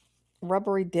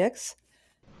rubbery dicks.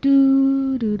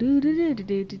 Do do do do do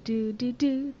do do do do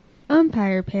do.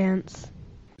 Umpire pants.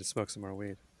 To smoke some more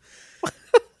weed.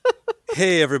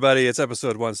 Hey, everybody, it's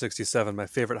episode 167, my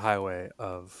favorite highway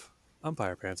of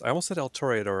Umpire Pants. I almost said El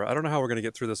Toreador. I don't know how we're going to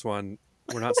get through this one.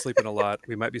 We're not sleeping a lot.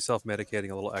 We might be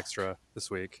self-medicating a little extra this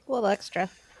week. A little extra.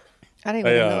 I don't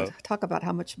even know. Talk about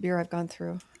how much beer I've gone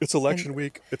through. It's election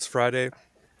week. It's Friday,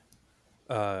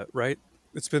 right?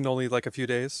 It's been only like a few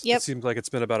days. Yep. It seems like it's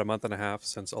been about a month and a half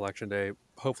since election day.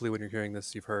 Hopefully when you're hearing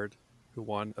this, you've heard who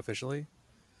won officially.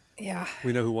 Yeah.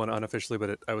 We know who won unofficially,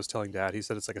 but I was telling Dad, he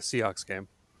said it's like a Seahawks game.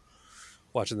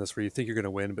 Watching this where you think you're going to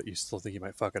win, but you still think you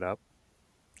might fuck it up.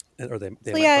 Or they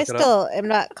So might yeah, I fuck it up. still am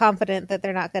not confident that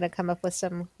they're not going to come up with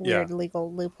some weird Yeah.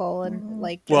 legal loophole and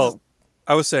like just Well,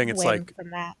 I was saying it's win like,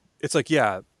 from that.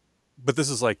 yeah, but this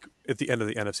is like at the end of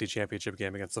the NFC Championship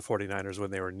game against the 49ers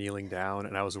when they were kneeling down,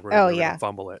 and I was worried Oh, they were yeah. going to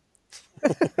fumble it.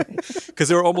 Because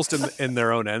they were almost in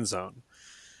their own end zone.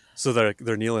 So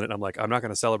they're kneeling it, and I'm like, I'm not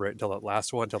going to celebrate until that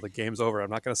last one, until the game's over.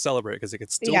 I'm not going to celebrate because they could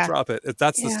still Yeah. drop it.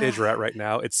 That's the Yeah. stage we're at right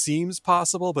now. It seems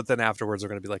possible, but then afterwards they're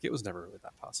going to be like, it was never really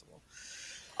that possible.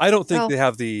 I don't think Well- they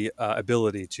have the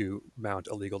ability to mount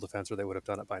a legal defense, or they would have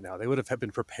done it by now. They would have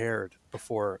been prepared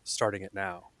before starting it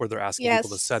now, where they're asking Yeah,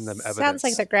 people to send them evidence. sounds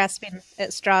like they're grasping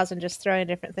at straws and just throwing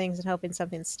different things and hoping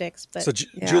something sticks. But So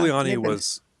Yeah, Giuliani they've been-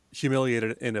 was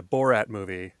humiliated in a Borat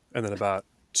movie, and then about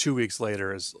 2 weeks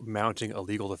later is mounting a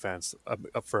legal defense up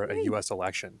for a U.S.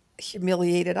 election.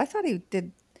 Humiliated. I thought he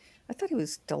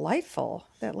was delightful.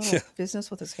 That little Yeah.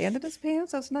 business with his hand in his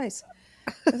pants. That was nice.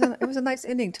 It was a nice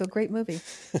ending to a great movie.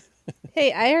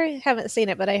 hey, haven't seen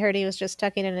it, but I heard he was just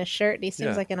tucking in his shirt, and he seems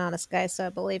Yeah. like an honest guy, so I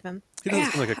believe him. He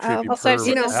doesn't seem like a creepy Also, I've pervert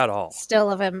seen at all.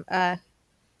 still of him. I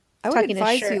would Tucking his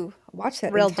advise shirt you watch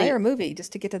that real entire deep. movie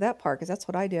just to get to that part, because that's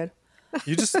what I did.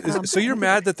 You just so you're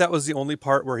mad that was the only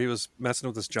part where he was messing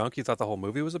with this junk? You thought the whole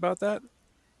movie was about that?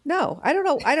 No, I don't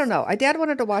know. My dad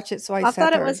wanted to watch it, so I I sat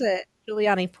thought it there. was a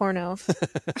Giuliani porno.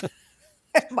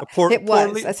 It was.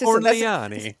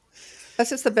 Porliani. That's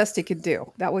just the best he could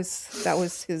do. That was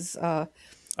his. I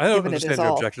don't Given it understand his your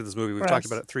all objection to this movie. We've for talked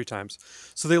us. about it 3 times.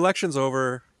 So the election's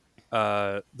over.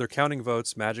 They're counting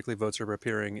votes. Magically, votes are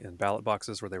appearing in ballot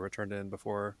boxes where they were turned in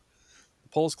before the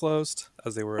polls closed,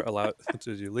 as they were allowed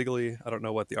to do legally. I don't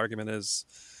know what the argument is.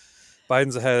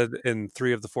 Biden's ahead in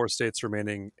 3 of the 4 states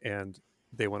remaining, and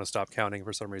they want to stop counting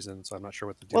for some reason. So I'm not sure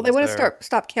what the deal Well, they is want to there.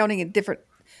 stop counting in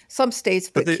some states,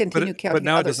 but continue counting but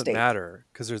now in it other doesn't states. matter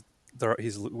because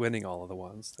he's winning all of the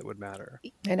ones that would matter.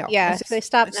 I know. Yeah, It's if they just-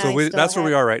 stop now. So he's still that's where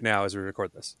we ahead. are right now as we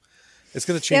record this. It's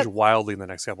going to change Yep. wildly in the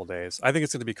next couple of days. I think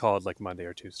it's going to be called like Monday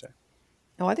or Tuesday.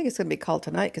 No, I think it's going to be called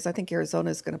tonight because I think Arizona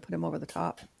is going to put him over the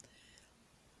top.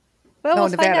 Well, No, we'll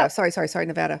find Nevada. out. Sorry,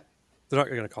 Nevada. They're not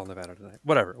going to call Nevada tonight.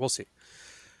 Whatever. We'll see.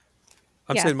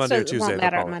 I'm Yeah, saying Monday so or it Tuesday. won't they'll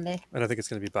matter call on it. Monday. And I think it's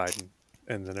going to be Biden.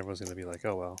 And then everyone's going to be like,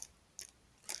 oh, well.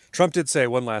 Trump did say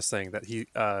one last thing that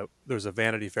there was a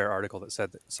Vanity Fair article that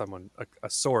said that a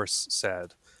source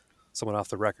said, someone off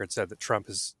the record said that Trump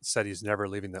has said he's never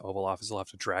leaving the Oval Office. He'll have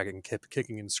to drag it and keep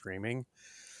kicking and screaming.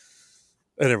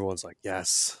 And everyone's like,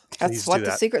 yes. he needs That's to what do the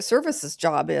that. Secret Service's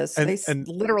job is. And- They and-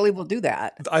 literally will do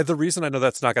that. The reason I know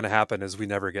that's not going to happen is we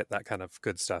never get that kind of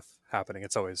good stuff happening.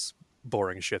 It's always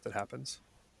boring shit that happens.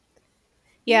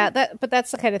 Yeah, but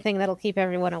that's the kind of thing that'll keep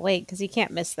everyone awake because you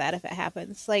can't miss that if it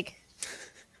happens. Like,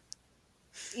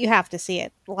 you have to see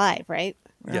it live, right?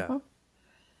 Yeah. Uh-huh.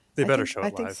 They I better think- show I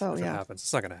it think live so, if it yeah. happens.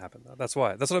 It's not going to happen though. That's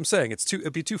why. That's what I'm saying.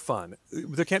 It'd be too fun.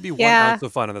 There can't be 1 Yeah. ounce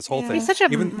of fun in this whole Yeah. thing. It's such a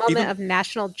Even- moment of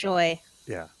national joy.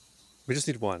 yeah. We just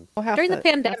need one. Well, half During the half the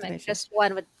pandemic, nation. just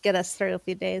one would get us through a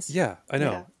few days. Yeah, I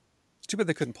know. Yeah. It's too bad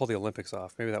they couldn't pull the Olympics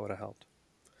off. Maybe that would have helped.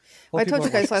 I told you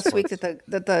guys last week that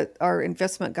that our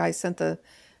investment guy sent the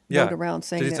Yeah. note around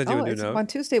saying Did he that send you a new note? on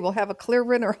Tuesday we'll have a clear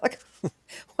winner. Like,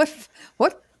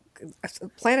 what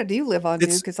planet do you live on, dude?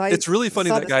 Because it's really funny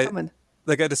saw that this guy coming.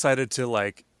 decided to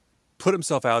like put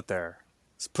himself out there,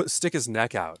 stick his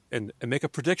neck out, and make a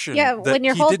prediction. Yeah, that when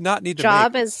your he whole did not need to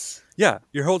job make. is Yeah,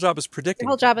 your whole job is predicting.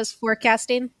 your whole job is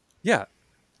forecasting. Yeah,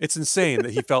 it's insane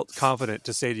that he felt confident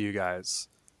to say to you guys,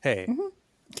 "Hey,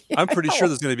 I'm pretty I sure know.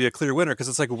 there's going to be a clear winner." Because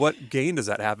it's like, what gain does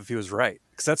that have if he was right?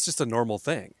 Because that's just a normal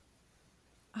thing.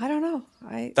 I don't know.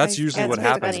 That's usually what That's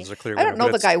happens. funny. Is a clear I winner. don't know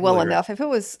but the it's guy well really rare. enough. If it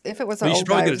was But an you old should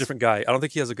probably guy, get a different guy. I don't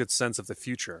think he has a good sense of the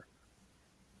future.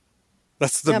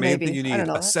 That's the Yeah, main maybe. thing you I need, don't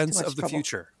know. a That's too sense much of the trouble.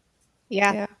 future.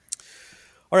 Yeah. yeah.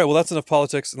 All right, well, that's enough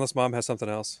politics, unless Mom has something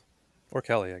else. Or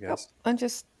Kelly, I guess. I'm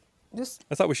just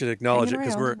I thought we should acknowledge it hanging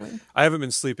because around. I haven't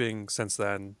been sleeping since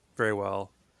then very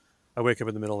well. I wake up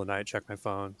in the middle of the night, check my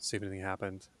phone, see if anything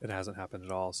happened. It hasn't happened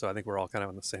at all. So I think we're all kind of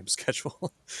on the same schedule. I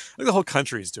think the whole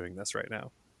country is doing this right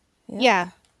now. Yeah,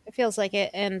 it feels like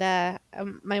it. And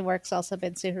my work's also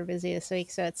been super busy this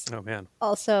week, so it's Oh man,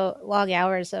 also long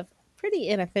hours of pretty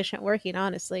inefficient working,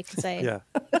 honestly. Because yeah.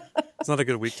 It's not a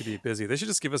good week to be busy. They should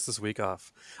just give us this week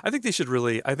off. I think they should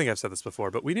really. I think I've said this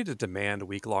before, but we need to demand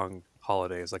week-long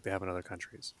holidays like they have in other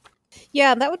countries.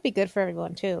 yeah, that would be good for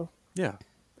everyone too. Yeah,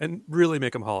 and really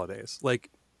make them holidays.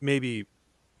 Like maybe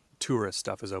tourist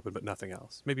stuff is open, but nothing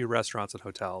else. Maybe restaurants and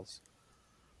hotels,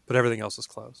 but everything else is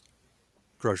closed.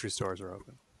 Grocery stores are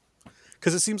open.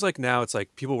 Because it seems like now it's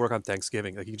like people work on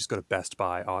Thanksgiving. Like you can just go to Best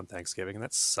Buy on Thanksgiving, and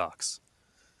that sucks.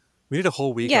 We need a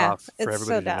whole week Yeah, off it's for so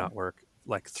everybody to dumb. not work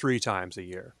like 3 times a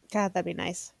year. God, that'd be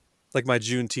nice. Like my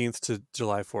Juneteenth to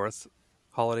July 4th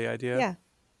holiday idea. Yeah,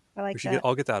 I like We should that.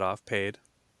 I'll get that off paid.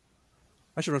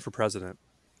 I should run for president.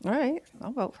 All right,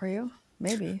 I'll vote for you.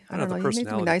 Maybe. I I don't don't have know. the You need to be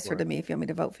personality nicer for to it. me if you want me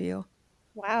to vote for you.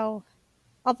 Wow,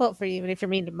 I'll vote for you, even if you're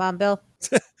mean to Mom, Bill.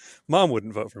 Mom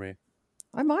wouldn't vote for me.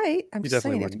 I might. I'm You just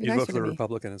definitely saying you have to wouldn't. be You'd vote nicer for to the me.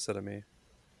 Republican instead of me.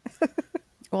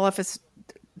 Well, if it's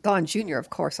Don Jr., of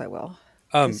course I will.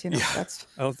 Um, 'Cause, you know, yeah. that's.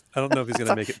 I don't know if he's going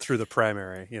to make it through the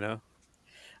primary. You know,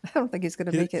 I don't think he's going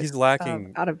to make it he's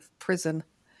lacking. out of prison.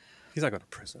 He's not going to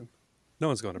prison. No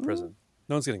one's going to prison.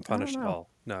 No one's getting punished at know. all.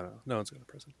 No one's going to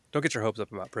prison. Don't get your hopes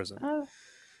up about prison.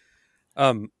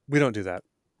 Uh, We don't do that.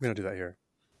 We don't do that here.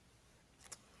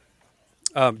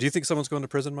 Do you think someone's going to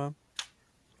prison, Mom?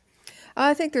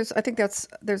 I think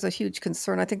there's a huge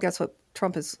concern. I think that's what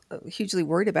Trump is hugely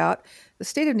worried about. The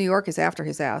state of New York is after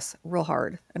his ass real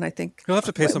hard, and I think He'll have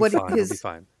to pay some what fine. He'll be his-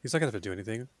 fine. He's not going to have to do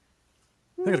anything.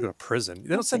 They're going to go to prison.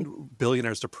 They don't send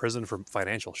billionaires to prison for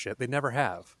financial shit. They never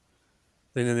have.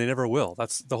 They never will.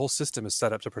 That's the whole system is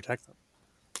set up to protect them.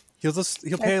 He'll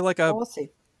pay like a we'll see.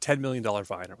 $10 million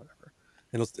fine or whatever,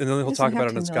 and then he'll doesn't talk have about it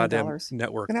on $10 his million. goddamn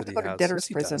network Gonna have that to he go to has. debtor's Yes,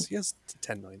 he prison. does. He has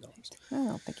 $10 million. I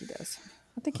don't think he does.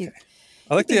 I think he.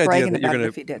 I like he'd the be idea bragging that you're about it going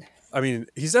if he to. did. I mean,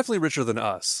 he's definitely richer than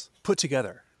us put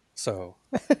together. So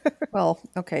Well,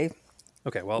 okay,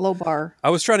 okay, well, low bar. I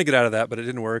was trying to get out of that, but it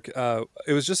didn't work.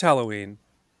 It was just Halloween.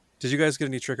 Did you guys get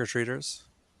any trick or treaters?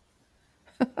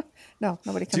 No,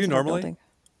 nobody comes you in our normally? building.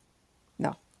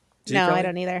 No. Do you, No, I Kelly?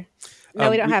 don't either. No,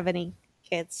 we don't we- have any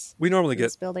kids We normally in get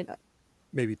this building.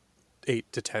 maybe 8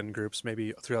 to 10 groups,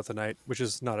 maybe throughout the night, which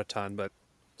is not a ton, but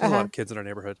there's a lot of kids in our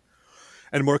neighborhood,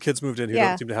 and more kids moved in who Yeah.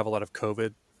 don't seem to have a lot of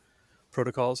COVID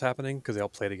protocols happening because they all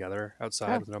play together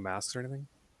outside with no masks or anything.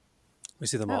 We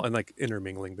see them all and like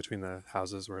intermingling between the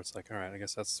houses where it's like, all right, I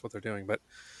guess that's what they're doing. But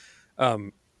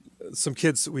some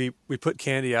kids, we put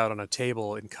candy out on a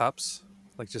table in cups,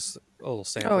 like just a little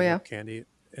sample yeah. of candy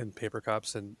in paper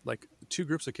cups, and like 2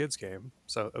 groups of kids came.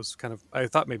 So it was kind of, I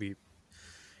thought maybe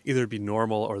either it'd be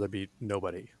normal or there'd be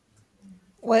nobody.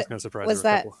 What Kind of surprised was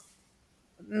there were a that? couple.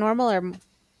 Normal or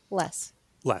less?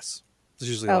 Less. There's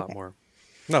usually a lot Okay. more.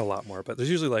 Not a lot more, but there's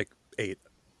usually like 8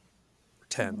 or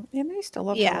 10. And I used to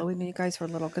love Yeah. Halloween when you guys were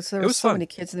little because there It were was so fun. many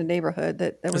kids in the neighborhood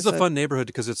that there It's was a fun neighborhood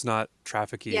because it's not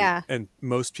trafficky. Yeah. And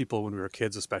most people, when we were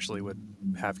kids especially, would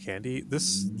have candy.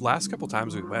 This last couple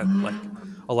times we went, like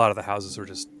a lot of the houses were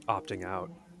just opting out,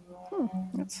 That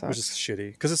which is sucks.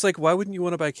 shitty. Because it's like, why wouldn't you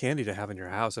want to buy candy to have in your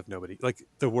house if nobody, like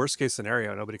the worst case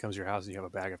scenario, nobody comes to your house and you have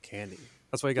a bag of candy.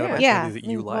 That's why you got to buy Yeah. candy that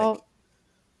you like. Well,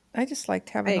 I just liked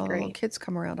having I all the little agree. kids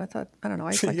come around. I thought, I don't know.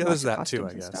 I just Yeah, like to there's watch the that too, costumes I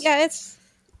and guess. stuff. Yeah,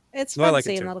 it's No, I fun like it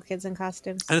seeing too. little kids in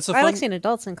costumes. And it's a I like fun- seeing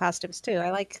adults in costumes too.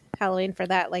 I like Halloween for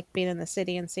that, like being in the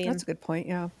city and seeing. That's a good point.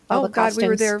 Yeah. all Oh the God, we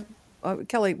were there. costumes.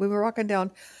 Kelly, we were walking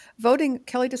down, voting.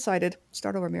 Kelly decided.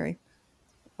 Start over, Mary.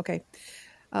 Okay.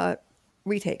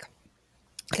 Retake.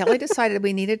 Kelly decided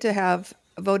we needed to have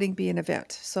voting be an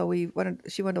event, so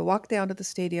she wanted to walk down to the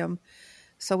stadium,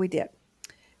 so we did.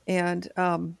 And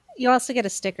You also get a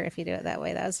sticker if you do it that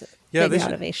way. That was a Yeah, big they should,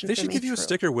 motivation they for should me. give you a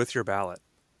sticker with your ballot.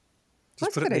 Just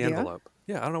That's put a it in good the idea. envelope.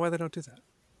 Yeah, I don't know why they don't do that.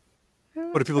 oh,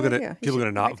 What are people good gonna idea. You people should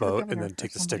gonna not write to the vote and governor then or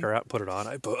take the somebody. sticker out and put it on?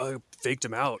 I faked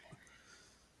him out.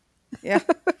 Yeah,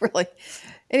 really.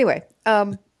 Anyway,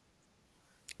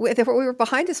 we were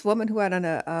behind this woman who had on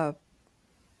a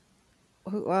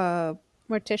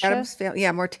Morticia. Adam's family,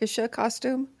 Morticia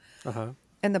costume, Uh-huh.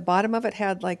 and the bottom of it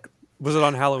had like Was it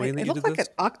on Halloween it that you looked did like this?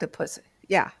 an octose.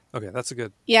 Yeah, Okay, that's a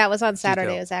good. Yeah, it was on Saturday.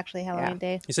 Detail. It was actually Halloween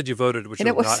Day. You said you voted, which And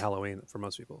is it was- not Halloween for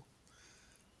most people.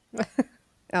 oh,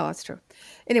 that's true.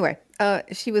 Anyway,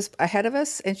 she was ahead of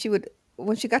us, and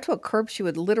when she got to a curb, she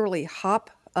would literally hop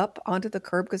up onto the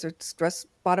curb because her dress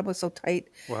bottom was so tight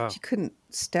Wow. she couldn't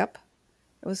step.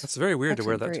 It was That's very weird to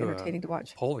wear actually that very to entertaining to a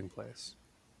watch. polling place.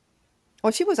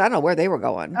 Well, she was. I don't know where they were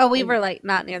going. Oh, we were like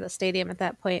not near the stadium at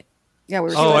that point. Yeah, we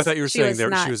were. Oh, I was- thought you were she saying was there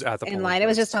not she was at the in polling line. It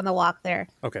was place. just on the walk there.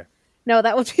 Okay. No,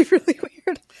 that would be really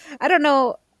weird. I don't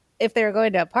know if they were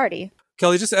going to a party.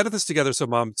 Kelly, just edit this together so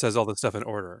Mom says all this stuff in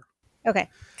order. Okay.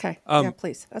 Okay. Um, yeah,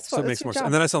 please. That's So what it makes that's more your sense. job.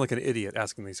 And then I sound like an idiot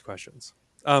asking these questions.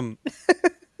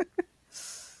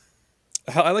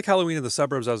 I like Halloween in the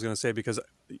suburbs, I was going to say, because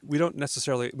we don't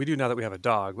necessarily, we do now that we have a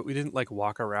dog, but we didn't like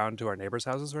walk around to our neighbors'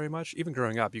 houses very much. Even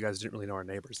growing up, you guys didn't really know our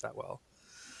neighbors that well.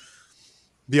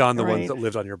 Beyond the ones Right. that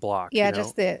lived on your block. Yeah, you know?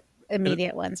 just the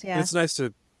immediate ones. And Yeah. it's nice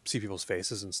to see people's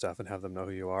faces and stuff and have them know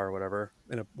who you are or whatever.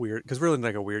 In a weird, because we're in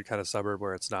like a weird kind of suburb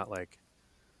where it's not like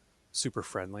super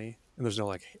friendly and there's no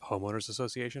like homeowners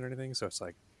association or anything. So it's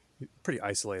like pretty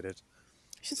isolated.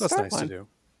 You should So that's start nice one. to do.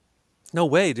 No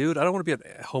way, dude. I don't want to be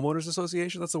a homeowners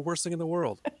association. That's the worst thing in the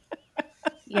world.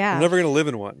 Yeah. I'm never going to live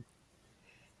in one.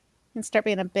 And start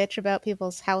being a bitch about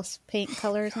people's house paint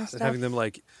colors and And stuff. having them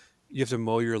like, you have to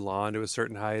mow your lawn to a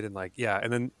certain height and like, yeah.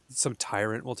 And then some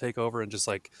tyrant will take over and just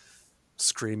like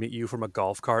scream at you from a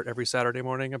golf cart every Saturday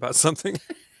morning about something.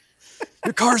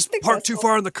 Your car's think parked that's too all-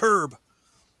 far on the curb.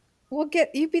 Well,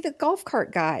 you be the golf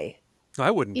cart guy. No,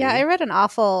 I wouldn't Yeah, be. I read an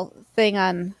awful thing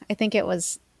on, I think it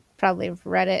was probably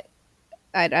Reddit.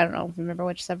 I don't know, remember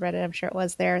which subreddit, I'm sure it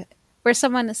was there, where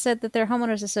someone said that their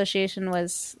homeowners association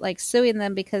was like suing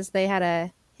them because they had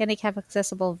a handicap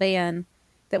accessible van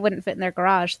that wouldn't fit in their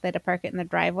garage. So they had to park it in their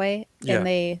driveway, Yeah. and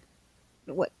they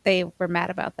were mad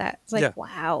about that. It's like, Yeah.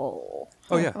 wow.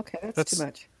 Oh, yeah. Okay, that's That's- too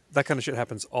much. That kind of shit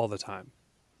happens all the time.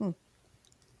 Hmm.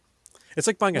 It's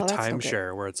like buying Well, a that's no good.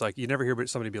 timeshare where it's like you never hear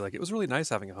somebody be like, it was really nice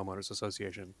having a homeowners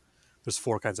association. There's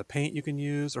 4 kinds of paint you can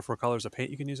use or 4 colors of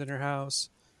paint you can use in your house.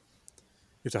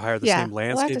 You have to hire the Yeah. same Well, I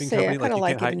have to landscaping say, I company. Like kinda you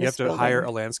like can't it hi- in you have this to hire a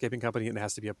building. landscaping company and it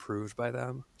has to be approved by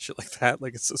them. Shit like that.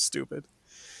 Like it's so stupid.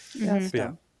 That's But yeah.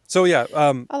 dumb. So yeah,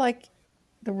 I like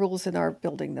the rules in our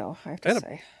building, though. I have I to had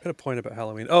say. I had a point about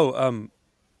Halloween. Oh,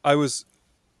 I was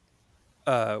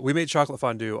we made chocolate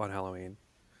fondue on Halloween,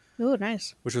 Ooh,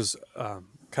 nice. which was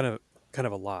kind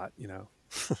of a lot, you know.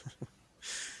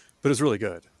 But it was really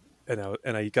good. And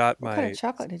I got What my kind of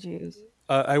chocolate did you use?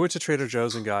 I went to Trader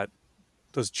Joe's and got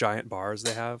those giant bars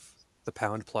they have, the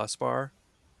Pound Plus bar.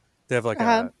 They have like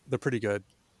they're pretty good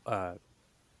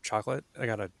chocolate. I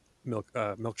got a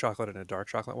milk chocolate and a dark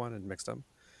chocolate one and mixed them.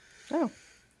 Oh,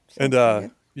 And sounds pretty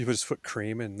good. you just put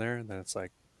cream in there and then it's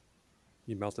like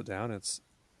you melt it down.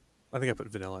 I think I put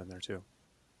vanilla in there too.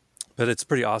 But it's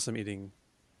pretty awesome eating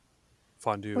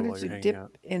fondue What while did you're you hanging dip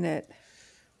out. in it?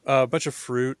 A bunch of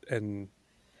fruit and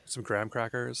some graham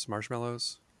crackers,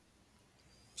 marshmallows.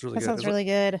 It's really That good. sounds It's really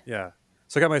good. Yeah.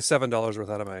 So I got my $7 worth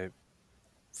out of my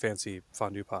fancy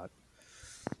fondue pot.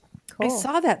 Cool. I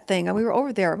saw that thing, and we were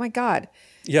over there. Oh my god!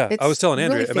 Yeah, I was It's telling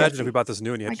Andrew, really imagine if fancy. we bought this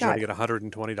new and you had My to try to God.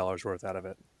 get $120 worth out of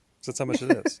it. So that's how much it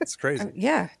is. It's crazy.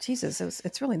 Yeah, Jesus,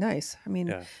 it's really nice. I mean,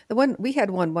 Yeah. the one we had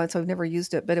one once. I've never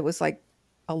used it, but it was like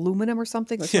aluminum or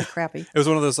something. It was really Yeah. crappy. It was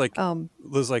one of those like Um,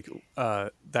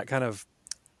 that kind of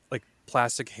like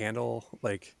plastic handle,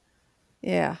 like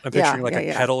yeah, I'm picturing yeah, like yeah, a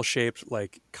yeah. petal shaped,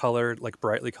 like colored, like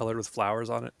brightly colored with flowers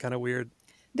on it, kind of weird.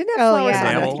 Didn't have Oh, flowers yeah, on I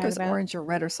it. know I what think you're it was talking about. orange or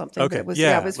red or something. Okay, But it was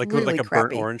yeah, it was like really like a crappy.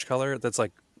 burnt orange color. That's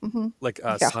like Hmm.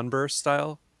 a sunburst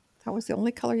style. That was the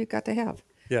only color you got to have.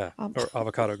 Yeah, Um, or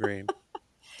avocado green.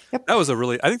 Yep. That was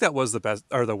I think that was the best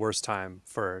or the worst time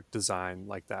for design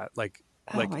like that. Like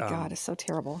Oh like my god, it's so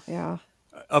terrible. Yeah.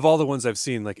 of all the ones I've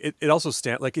seen, like it also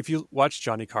like if you watch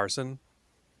Johnny Carson,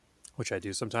 which I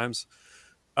do sometimes,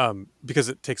 because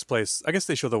it takes place, I guess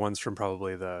they show the ones from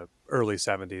probably the early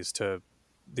 70s to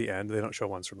the end. They don't show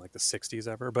ones from like the 60s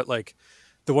ever, but like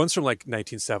the ones from like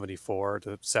 1974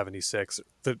 to 76,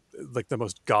 the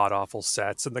most god awful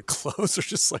sets and the clothes are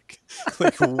just like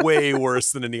way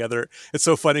worse than any other. It's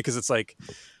so funny because it's like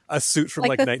a suit from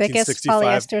like the thickest 1965.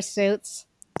 polyester suits.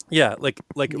 Yeah, like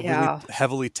Yeah. really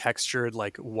heavily textured,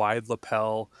 like wide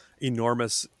lapel,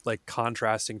 enormous like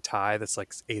contrasting tie that's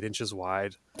like 8 inches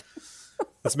wide.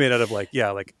 It's made out of like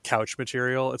couch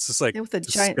material. It's just like And with a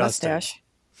giant disgusting. mustache.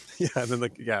 Yeah, and then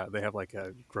they have like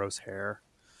a gross hair.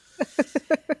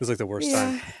 It was like the worst Yeah.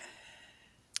 time.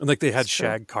 And like they had It's true.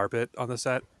 shag carpet on the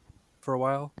set for a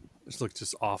while. It looked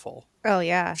just awful. Oh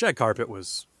yeah. Shag carpet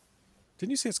was.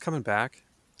 Didn't you say it's coming back?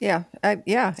 Yeah.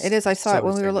 Yeah, it is. I saw So it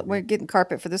when we insane to me. were getting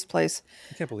carpet for this place.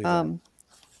 I can't believe that.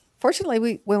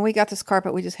 Fortunately, when we got this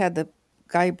carpet, we just had the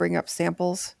guy bring up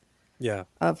samples Yeah,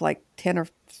 of like 10 or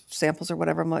samples or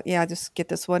whatever. I'm like, yeah, just get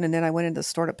this one. And then I went into the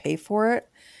store to pay for it.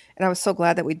 And I was so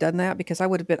glad that we'd done that because I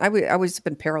would have just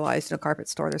been paralyzed in a carpet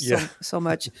store. There's Yeah. so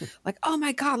much like, oh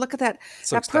my God, look at that.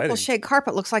 So that purple exciting. shade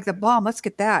carpet looks like the bomb. Let's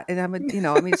get that. And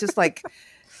it's just like,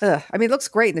 ugh. I mean, it looks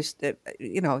great. And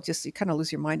just you kind of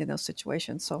lose your mind in those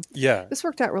situations. So yeah. this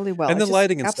worked out really well. And the It's just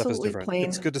lighting and stuff is absolutely different. plain.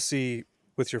 It's good to see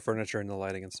with your furniture and the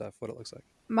lighting and stuff, what it looks like.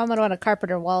 Mom would want to carpet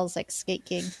her walls like Skate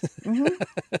King. Mhm.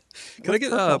 Can I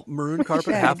get a purple. maroon carpet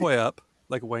Shag. halfway up,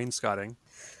 like wainscoting?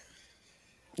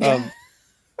 Yeah.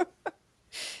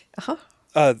 Uh-huh.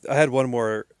 I had one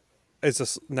more. It's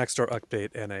a next door update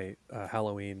and a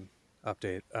Halloween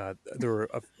update. There were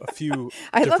a few.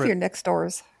 I love different- your next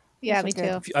doors. Yeah, Those me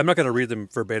are good. too. I'm not going to read them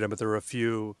verbatim, but there were a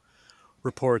few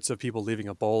reports of people leaving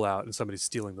a bowl out and somebody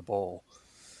stealing the bowl.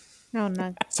 No,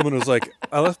 no. Someone was like,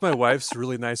 "I left my wife's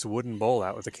really nice wooden bowl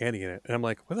out with the candy in it," and I'm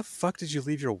like, "Where the fuck did you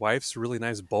leave your wife's really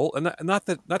nice bowl?" And not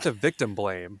to victim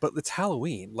blame, but it's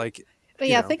Halloween. Like, But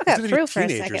you yeah, know, think there's that gonna be through for a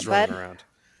teenagers second, running bud. around.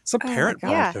 Some Oh my parent God.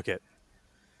 probably Yeah. took it.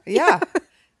 Yeah.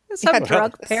 Some Well,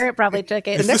 drunk parent probably took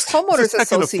The it. next If homeowners I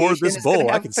can afford association this is going bowl, to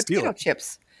I have can steal potato it.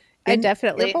 chips. I in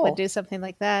definitely your bowl. would do something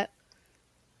like that.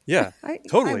 Yeah, I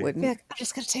totally. wouldn't. Be like, I'm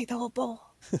just gonna take the whole bowl.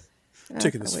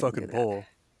 taking I this wouldn't fucking do that. bowl.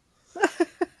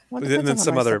 Well, it And then depends on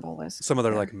some how nice the other bowl is. some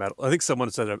other Yeah. like metal. I think someone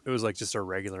said it was like just a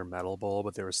regular metal bowl,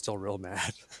 but they were still real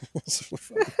mad.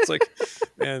 It's like,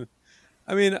 man,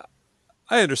 I mean,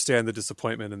 I understand the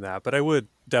disappointment in that, but I would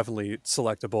definitely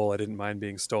select a bowl I didn't mind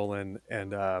being stolen.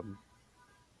 And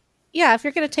Yeah, if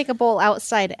you're gonna take a bowl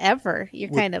outside ever, you're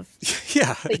Would- kind of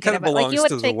yeah, it thinking kind of about like belongs you to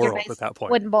wouldn't the take your world nice at that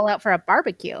point. wooden bowl out for a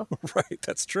barbecue. Right,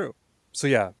 that's true. So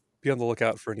yeah, be on the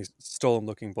lookout for any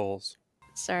stolen-looking bowls.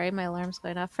 Sorry, my alarm's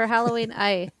going off. For Halloween,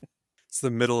 It's the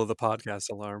middle of the podcast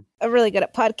alarm. I'm really good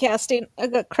at podcasting. I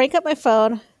got crank up my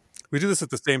phone. We do this at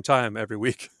the same time every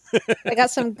week. I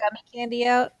got some gummy candy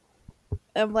out.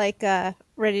 I'm like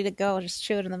ready to go. Just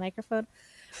chew it in the microphone.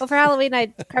 Well, for Halloween, I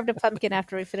carved a pumpkin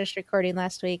after we finished recording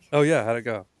last week. Oh yeah, how'd it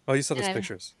go? Oh, you sent us Yeah.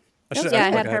 pictures. Yeah, I I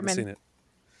had hadn't Herman. seen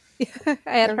it.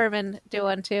 I had Herman do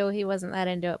one too. He wasn't that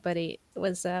into it, but he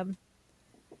was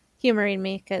humoring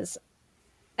me because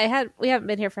we haven't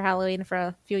been here for Halloween for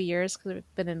a few years because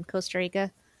we've been in Costa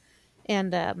Rica,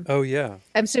 and Oh yeah.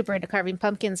 I'm super into carving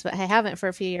pumpkins, but I haven't for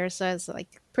a few years, so I was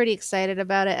like pretty excited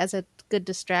about it as a good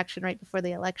distraction right before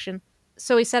the election.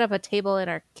 So we set up a table in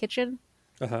our kitchen,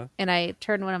 Uh-huh. and I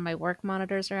turned one of my work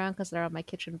monitors around because they're on my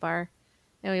kitchen bar,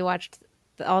 and we watched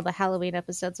all the Halloween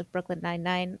episodes of Brooklyn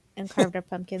Nine-Nine and carved our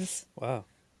pumpkins. Wow.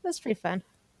 It was pretty fun.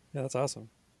 Yeah, that's awesome.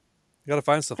 You got to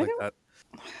find stuff I like don't- that.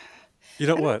 You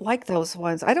know I what? don't like those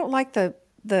ones. I don't like the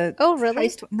Oh, really?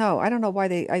 heist. No, I don't know why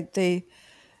they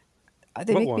What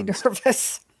make me ones?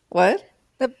 nervous. What?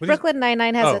 The do you- Brooklyn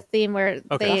Nine-Nine has Oh, a theme where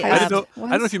Okay. they. I didn't know. I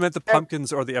ones? don't know if you meant the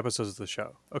pumpkins or the episodes of the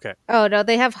show. Okay. Oh no,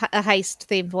 they have a heist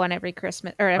themed one every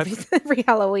Christmas or every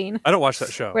Halloween I don't watch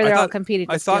that show. where they're I all thought, competing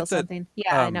to I steal thought that, something.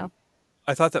 Yeah, I um, know.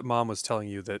 I thought that Mom was telling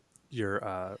you that your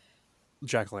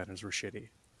jack-o'-lanterns were shitty.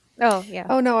 Oh yeah.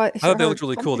 Oh no, I thought they looked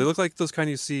really cool. They look like those kind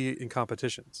you see in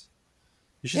competitions.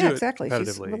 You should Yeah, do exactly. it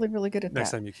She's competitively really, really good at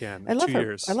next that. time you can. I love 2 her.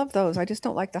 years. I love those. I just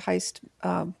don't like the heist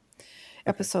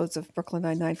episodes of Brooklyn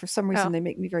Nine-Nine. For some reason, Oh. they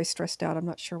make me very stressed out. I'm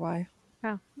not sure why.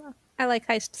 Oh, well, I like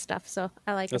heist stuff, so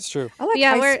I like That's it. true. I like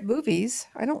Yeah, heist we're- movies.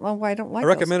 I don't know why I don't like. I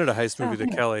recommended a heist Oh, movie to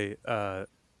yeah. Kelly,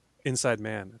 Inside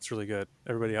Man. It's really good.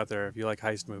 Everybody out there, if you like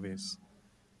heist movies,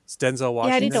 it's Denzel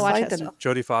Yeah, I need Washington, to watch Inside that them.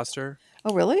 stuff. Jodie Foster.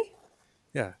 Those. Oh really?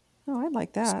 Yeah, Oh, I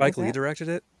like that. I Spike like Lee that. directed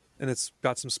it, and it's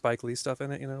got some Spike Lee stuff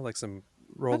in it. You know, like some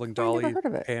rolling I never dolly heard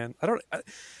of it. pan.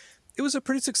 It was a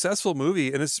pretty successful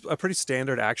movie, and it's a pretty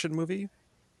standard action movie,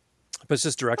 but it's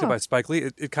just directed Huh. by Spike Lee.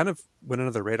 It kind of went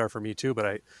under the radar for me too, but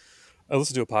I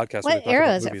listened to a podcast. where What they talk era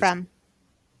about is it movies, from?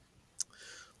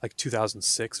 Like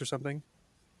 2006 or something.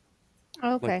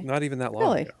 Oh, okay. Like not even that long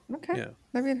Really? ago. Okay. Yeah.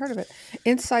 Never even heard of it.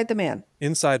 Inside the Man.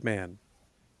 Inside Man.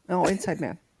 Oh, Inside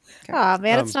Man. Okay. Oh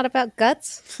man, Um, it's not about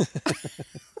guts.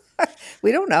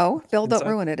 We don't know. Bill, don't Inside-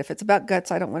 ruin it. If it's about guts,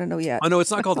 I don't want to know yet. Oh no,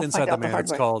 it's not called I'll Inside find the out the Man. hard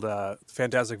It's way. called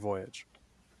Fantastic Voyage.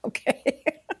 Okay.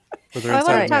 Where they're I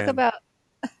inside want a to talk man. about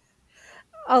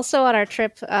also on our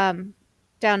trip down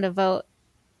to vote.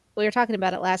 We were talking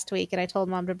about it last week, and I told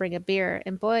Mom to bring a beer,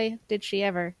 and boy, did she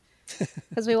ever!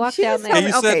 Because we walked She down didn't there. tell Yeah,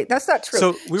 me- you said- okay, that's not true.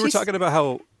 So we were She's- talking about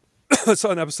how I saw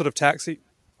an episode of Taxi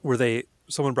where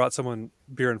someone brought someone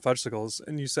beer and fudgesicles,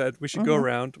 and you said we should go Mm-hmm.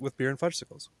 around with beer and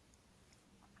fudgesicles.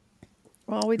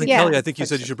 Well, we And did. Yeah. Kelly, I think you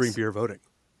said you should bring beer voting.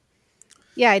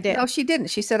 Yeah, I did. No, she didn't.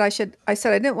 She said I should. I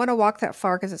said I didn't want to walk that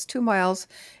far because it's 2 miles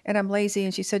and I'm lazy.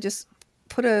 And she said just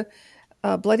put a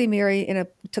Bloody Mary in a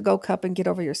to-go cup and get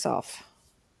over yourself.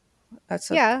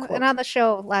 That's a Yeah, quote. and on the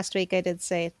show last week, I did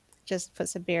say just put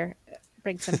some beer,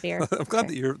 bring some beer. I'm glad Okay.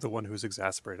 that you're the one who's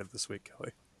exasperated this week,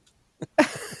 Kelly.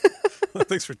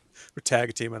 Thanks for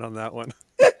tag teaming on that one.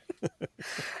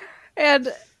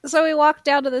 And so we walked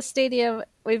down to the stadium.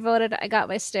 We voted. I got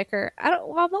my sticker.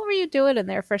 Mom, what were you doing in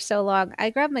there for so long? I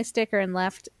grabbed my sticker and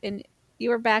left. And you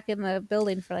were back in the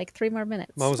building for like 3 more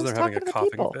minutes. Mom was I in was there having a talking to the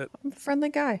coughing people. fit. I'm a friendly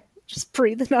guy. Just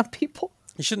breathing on people.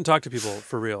 You shouldn't talk to people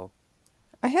for real.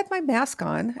 I had my mask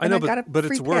on. I know, got a but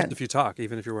free it's worse pen. if you talk,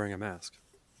 even if you're wearing a mask.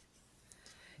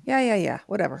 Yeah.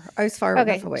 Whatever. I was far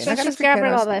Okay, enough away. And so I got a she's free pen.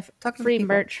 grabbing I all was the talking to free people.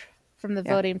 merch from the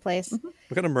Yeah. voting place.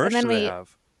 What kind of merch And do then they we-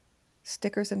 have?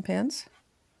 Stickers and pins.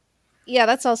 Yeah,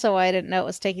 that's also why I didn't know it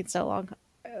was taking so long.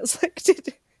 I was like,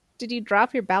 did you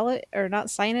drop your ballot or not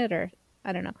sign it, or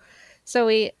I don't know. So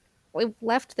we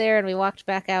left there and we walked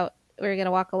back out. We were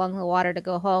gonna walk along the water to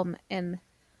go home, and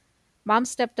Mom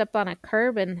stepped up on a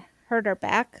curb and hurt her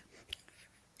back.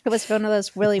 It was one of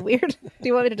those really weird. Do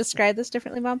you want me to describe this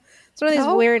differently, Mom? It's one of these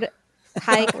No. weird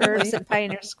high Not curves really. in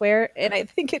Pioneer Square, and I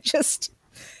think it just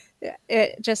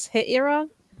hit you wrong.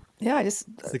 Yeah, I just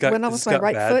It got- went on it with just my got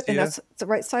right bad foot, to and ya? that's the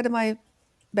right side of my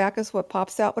back is what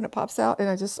pops out when it pops out, and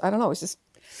I don't know. It's just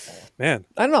Man,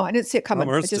 I don't know. I didn't see it coming.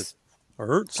 Mom It hurts. just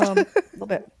Hurts. a little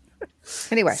bit.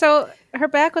 Anyway, So her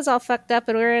back was all fucked up,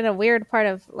 and we were in a weird part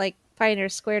of like Pioneer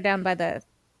Square down by the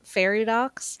ferry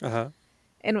docks, Uh-huh.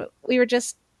 and we were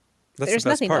just That's there's the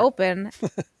best nothing part. open,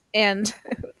 and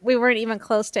we weren't even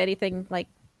close to anything. Like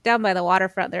down by the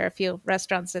waterfront, there are a few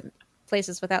restaurants and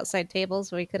places with outside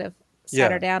tables where we could have sat Yeah.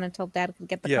 her down until Dad could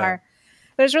get the Yeah. car.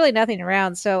 There's really nothing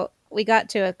around, so we got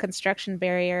to a construction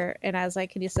barrier, and I was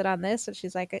like, "Can you sit on this?" And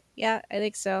she's like, "Yeah, I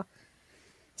think so."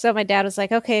 So my dad was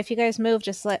like, "Okay, if you guys move,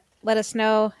 just let us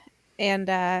know, and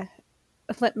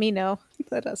let me know,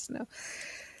 let us know."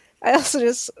 I also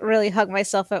just really hugged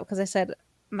myself up because I said,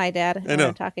 "My dad," I when know.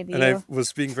 I'm talking to And you. I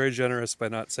was being very generous by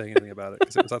not saying anything about it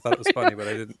because I thought it was funny, but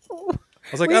I didn't. I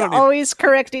was like, We I don't need. always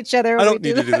correct each other. I When don't we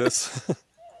need to do that. this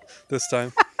this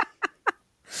time.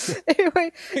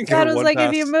 Anyway, Give Dad her was one like, pass.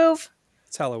 "If you move,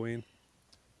 It's Halloween.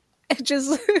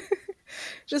 just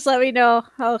just let me know.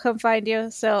 I'll come find you."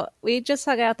 So we just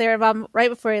hung out there. And Mom, right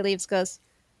before he leaves, goes,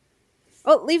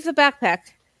 "Oh, leave the backpack."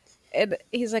 And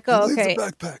he's like, "Oh, Leave okay." the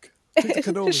backpack. Take the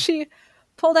cannoli. She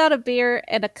pulled out a beer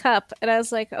and a cup, and I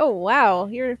was like, "Oh wow,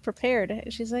 you're prepared."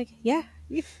 And she's like, "Yeah."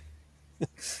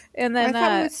 And I then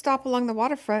thought we would stop along the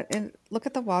waterfront and look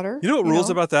at the water. You know what rules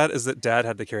about that is that Dad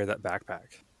had to carry that backpack.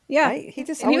 yeah, He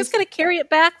just and he was always going to carry it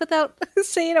back without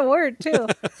saying a word too.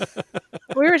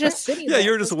 We were just sitting. Yeah, there. you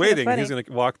were It just was kinda waiting. funny. He was going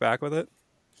to walk back with it.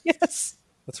 Yes.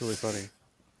 That's really funny.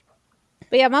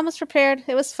 But yeah, Mom was prepared.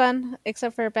 It was fun,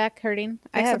 except for her back hurting.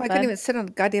 I had Except I fun. couldn't even sit on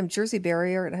the goddamn Jersey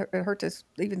barrier. It hurt to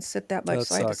even sit that much, That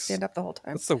so I had to sucks. stand up the whole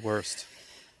time. That's the worst.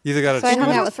 You either got So I to hung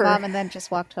went out on with for- Mom and then just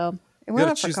walked home. It went gotta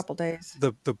on for a choose couple days.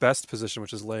 the best position,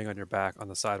 which is laying on your back on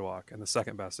the sidewalk, and the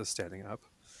second best is standing up.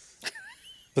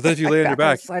 But then if you lay on your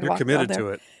Back on the back, you're sidewalk committed down to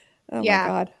there. it, Oh Yeah. my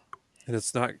god! and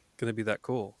it's not going to be that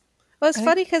cool. Well, it's I-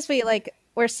 funny because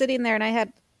we're sitting there and I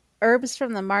had herbs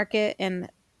from the market and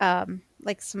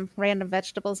like some random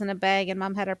vegetables in a bag, and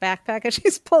Mom had her backpack and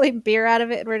she's pulling beer out of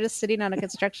it, and we're just sitting on a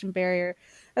construction barrier.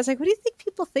 I was like, "What do you think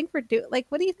people think we're doing? Like,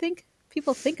 what do you think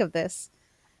people think of this?"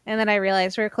 And then I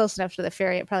realized we were close enough to the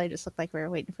ferry; it probably just looked like we were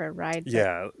waiting for a ride. but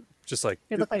Yeah, just like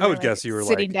it looked like I we would were, guess you were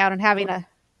sitting like down and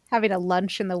having a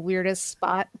lunch in the weirdest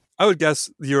spot. I would guess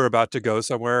you were about to go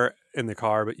somewhere in the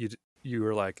car, but you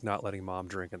were like not letting Mom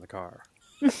drink in the car.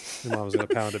 Your mom was going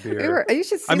to pound a beer. You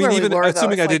should see I mean, where even we were,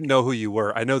 assuming though. I It's didn't know who you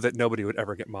were, I know that nobody would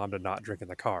ever get Mom to not drink in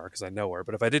the car because I know her.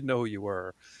 But if I didn't know who you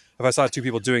were, if I saw two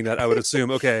people doing that, I would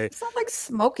assume, okay, It's not like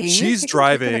smoking. she's You can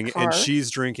drink in a driving and car. she's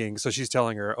drinking, so she's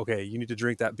telling her, okay, you need to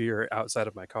drink that beer outside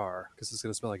of my car because it's going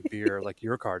to smell like beer, like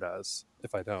your car does.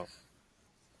 If I don't,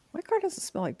 My car doesn't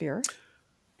smell like beer.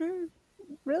 Really?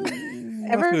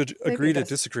 we'll Ever? have to Maybe agree it to does.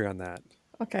 disagree on that.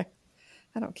 Okay,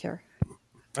 I don't care.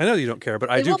 I know you don't care, but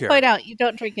I I do will care. point out you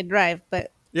don't drink and drive,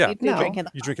 but Yeah, you do No. drink in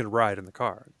the you drink and ride in the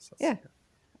car. So- Yeah,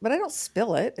 but I don't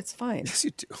spill it. It's fine. Yes,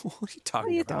 you do. What are you talking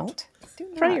No, you about? don't.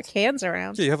 Do throw your not. cans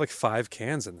around. Yeah, you have like 5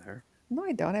 cans in there. No,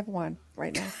 I don't. I have one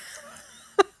right now.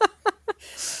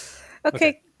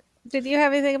 Okay. Did you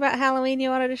have anything about Halloween you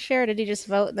wanted to share? Or did you just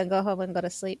vote and then go home and go to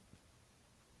sleep?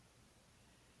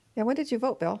 Yeah, when did you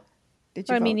vote, Bill? Did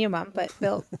you Well, I vote? mean, you, Mom, but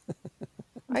Bill,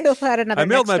 I- Bill had another. I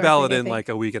mailed my next door ballot thing, I in think. like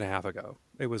a week and a half ago.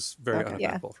 It was very Okay. Yeah.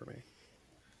 uneventful for me.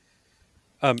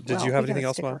 Did Well, you have we got anything a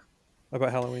else, Mom, sticker.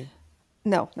 about Halloween?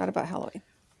 No, not about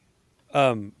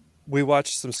Halloween. We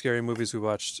watched some scary movies. We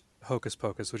watched Hocus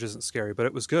Pocus, which isn't scary, but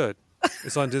it was good.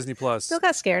 It's on Disney Plus. Bill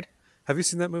got scared. Have you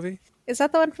seen that movie? Is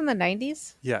that the one from the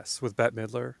 90s? Yes, with Bette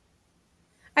Midler.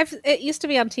 It used to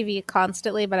be on TV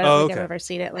constantly, but I don't Oh, think okay. I've ever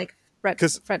seen it like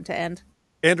 'Cause- front to end.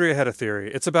 Andrea had a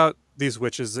theory. It's about these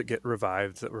witches that get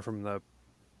revived that were from the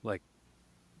like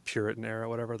Puritan era,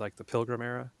 whatever, like the Pilgrim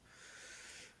era.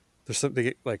 there's some they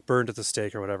get like burned at the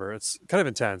stake or whatever. It's kind of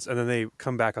intense, and then they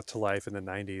come back up to life in the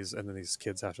 90s, and then these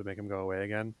kids have to make them go away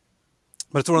again.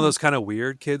 But it's one of those kind of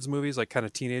weird kids movies, like kind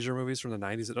of teenager movies from the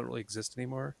 90s that don't really exist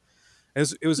anymore. And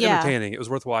it was Yeah. entertaining. It was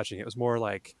worth watching. It was more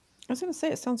like I was going to say,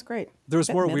 it sounds great. there was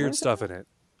Bette more Midler's weird in stuff it? in it.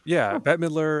 Yeah, Bette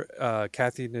Midler,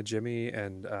 Kathy Najimy,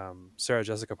 and Sarah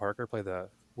Jessica Parker play the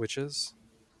witches,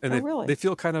 and Oh, they really? they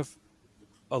feel kind of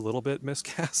a little bit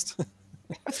miscast.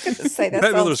 I was going to say that.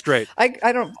 Bette sounds- Midler's great. I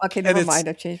don't. Okay, never it's- mind.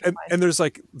 I've changed my And, mind. and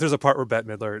there's a part where Bette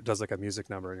Midler does like a music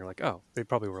number, and you're like, oh, they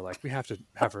probably were like, we have to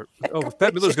have her. Oh, if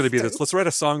Bette Midler's going to be this, let's write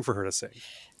a song for her to sing.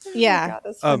 Oh, Yeah. God,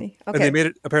 that's funny. And Okay. they made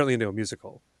it apparently into a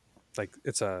musical. Like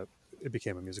it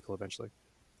became a musical eventually.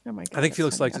 Oh my God, I think that's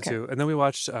Felix funny. liked Okay. it too. And then we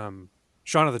watched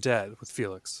Shaun of the Dead with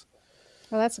Felix,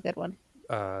 Well, that's a good one.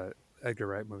 Edgar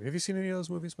Wright movie. Have you seen any of those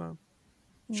movies, Mom?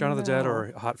 Shaun of the Dead No.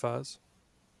 or Hot Fuzz?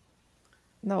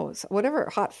 No, it's- whatever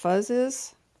Hot Fuzz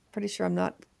is, pretty sure I'm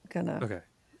not gonna. Okay,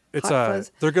 it's Hot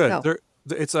Fuzz? they're good. No.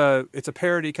 It's a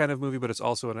parody kind of movie, but it's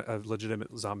also a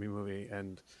legitimate zombie movie,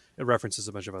 and it references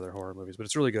a bunch of other horror movies. But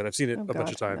it's really good. I've seen it Oh, a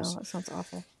bunch of God, times. No, that sounds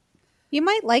awful. You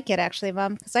might like it actually,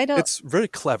 Mom, because I don't. It's very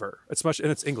clever. It's much,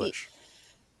 and it's English.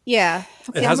 Yeah,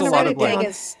 It has a lot of Pegg like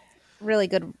is really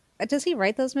good. Does he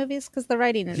write those movies? Because the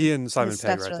writing is he and Simon his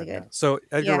Pegg stuff's write really them. good. Yeah. So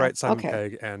Edgar Yeah. Wright, Simon Okay.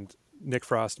 Pegg, and Nick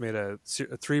Frost made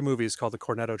 3 movies called the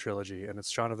Cornetto trilogy, and it's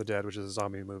Shaun of the Dead, which is a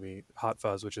zombie movie, Hot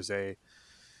Fuzz, which is a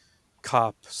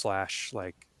cop /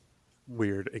 like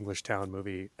weird English town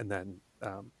movie, and then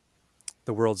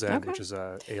The World's End, Okay. which is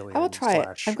a alien I will try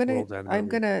it. / I'm gonna. World's End I'm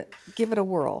movie. gonna give it a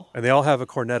whirl. And they all have a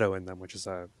cornetto in them, which is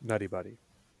a nutty buddy.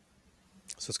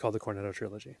 So it's called the Cornetto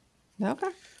trilogy. Okay.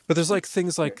 But there's like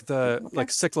things like the Okay.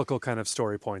 like cyclical kind of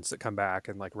story points that come back,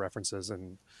 and like references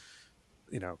and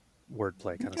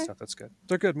wordplay kind of Okay. stuff. That's good.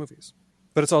 They're good movies,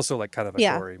 but it's also like kind of a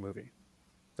Yeah. gory movie.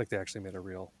 Like they actually made a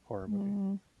real horror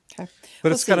movie. Okay. But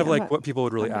We'll it's kind see. of I'm like not- what people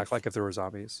would really I'm not- act like if there were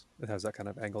zombies. It has that kind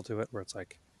of angle to it, where it's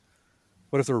like,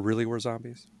 what if there really were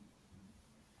zombies?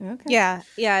 Okay. Yeah,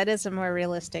 it is a more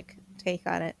realistic take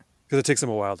on it. Because it takes them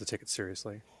a while to take it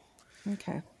seriously.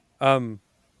 Okay.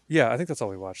 Yeah, I think that's all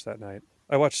we watched that night.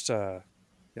 I watched. I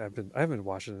haven't been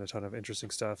watching a ton of interesting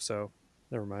stuff, so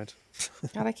never mind.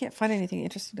 God, I can't find anything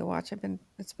interesting to watch.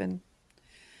 It's been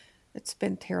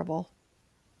terrible.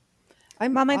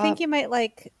 Mom, I think you might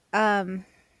like.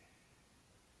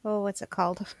 What's it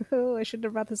called? Oh, I shouldn't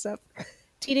have brought this up.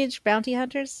 Teenage Bounty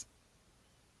Hunters.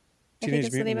 I think Teenage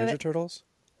that's the name Mutant of Ninja it. Turtles.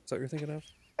 Is that what you're thinking of?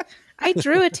 I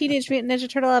drew a Teenage Mutant Ninja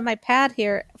Turtle on my pad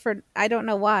here for I don't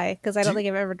know why because I don't Do you-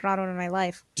 think I've ever drawn one in my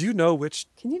life. Do you know which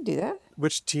Can you do that?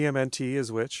 TMNT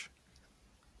is which?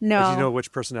 No, Like, do you know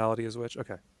which personality is which?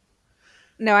 Okay.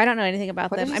 no, I don't know anything about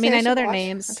What did them. you I mean, say I know should their watch?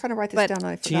 names. I'm trying to write this but down. And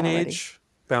I forgot already. Teenage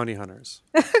Bounty Hunters.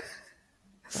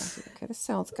 Okay, this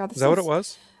sounds. God, this Is that what it sounds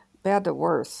was? Bad to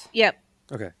worse. Yep,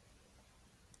 Okay.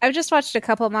 I've just watched a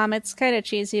couple. Mom, it's kind of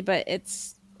cheesy, but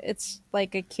it's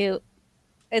like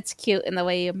it's cute in the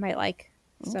way you might like.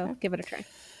 So Okay. give it a try.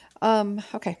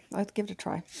 Okay, I'll give it a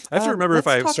try. I have to remember if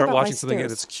let's I talk start about my watching something and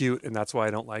stairs. it's cute and that's why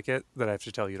I don't like it, that I have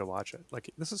to tell you to watch it.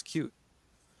 Like, this is cute.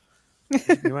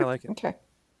 You might like it. Okay,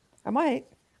 I might.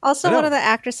 Also, I know. one of the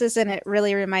actresses in it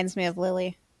really reminds me of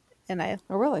Lily, and I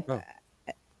Oh, really? Oh.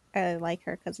 like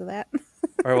her because of that. All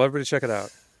right, well, everybody check it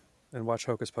out and watch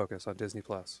Hocus Pocus on Disney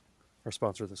Plus, our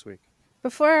sponsor this week.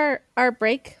 Before our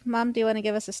break, Mom, do you want to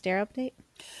give us a stare update?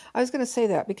 I was going to say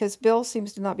that because Bill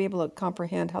seems to not be able to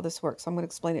comprehend how this works. I'm going to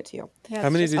explain it to you. Yeah, How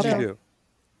many it's did just- you okay. do?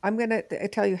 I'm going to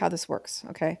tell you how this works.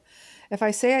 Okay. If I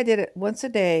say I did it once a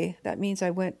day, that means I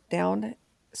went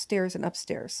downstairs and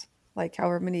upstairs, like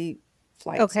however many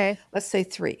flights. Okay. Let's say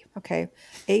 3. Okay.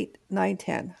 8, 9,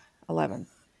 10, 11.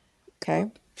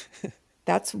 Okay.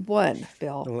 That's 1,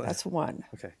 Bill. That's 1.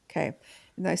 Okay. Okay.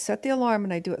 And I set the alarm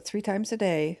and I do it 3 times a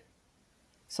day.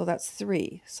 So that's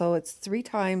 3. So it's 3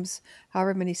 times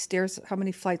however many stairs, how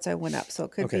many flights I went up. So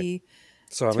it could Okay. be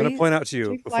So I'm going to 3 point out to you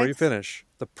 3 before you flights. finish,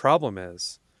 the problem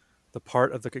is the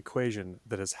part of the equation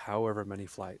that is however many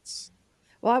flights.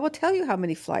 Well, I will tell you how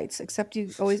many flights, except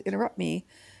you always interrupt me.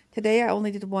 Today I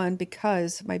only did 1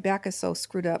 because my back is so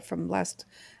screwed up from last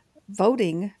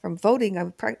voting. From voting,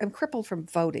 I'm crippled from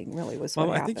voting. Really, was what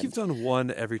Mom, I happened. think you've done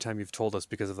 1 every time you've told us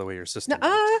because of the way your system works.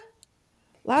 Nuh-uh.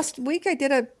 Last week I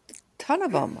did a ton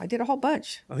of them. I did a whole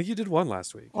bunch. I think you did 1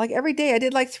 last week. Like every day, I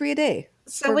did like 3 a day.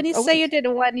 So for when you a say week.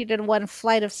 you did one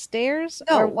flight of stairs,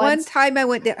 No, or one time I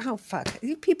went down. Oh fuck!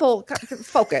 You people,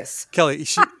 focus. Kelly,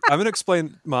 I'm going to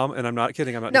explain, Mom, and I'm not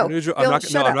kidding. I'm not No, going to do. Bill, I'm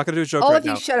shut not up. going to do a joke All right of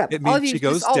you now. shut up. It All means of you she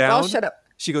just goes all down. shut up.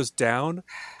 She goes down,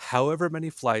 however many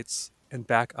flights, and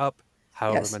back up,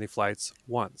 however Yes. many flights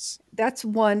once. That's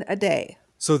 1 a day.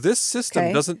 So this system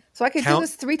Okay. doesn't So I could do count.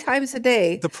 this 3 times a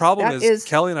day. The problem That is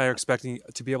Kelly and I are expecting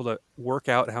to be able to work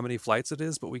out how many flights it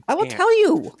is, but we I can't will tell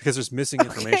you. because there's missing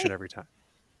information every time.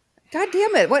 God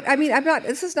damn it! What I mean, I'm not.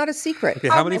 This is not a secret. Okay,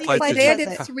 how many many flights flights did Today I you?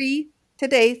 was did it? 3.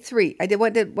 Today 3. I did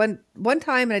one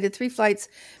time, and I did 3 flights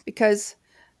because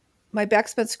my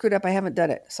back's been screwed up. I haven't done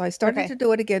it, so I started Okay. to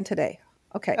do it again today.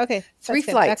 Okay. Okay. 3 that's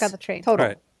good. flights. Back on the train. Total. All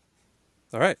right.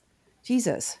 All right.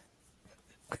 Jesus.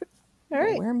 All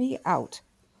right. Wear me out.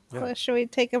 Yeah. Well, should we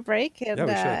take a break? And Yeah,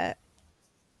 we should.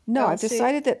 No, I'll I've see.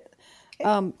 decided that.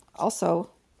 Okay. Also,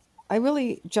 I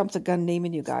really jumped the gun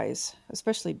naming you guys,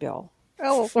 especially Bill.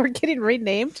 oh, we're getting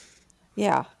renamed.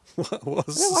 Yeah, What I've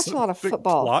was been watching a lot of big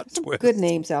football. plot Some twist? good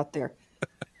names out there.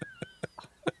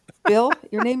 Bill,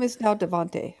 your name is now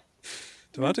Devante.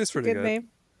 Devontae's pretty Good good. name.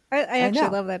 I actually know.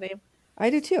 love that name. I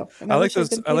do too. and I like wish I'd those.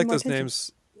 been I like paying more those attention.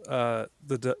 names.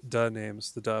 The duh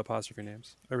names, the duh apostrophe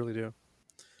names. I really do.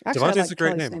 Actually, I Devontae's like a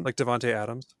great Kelly's name, like Devontae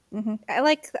Adams. I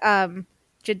like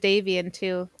Jadavian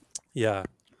too. Yeah,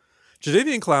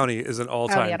 Jadavian Clowney is an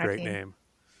all-time on our great team. name.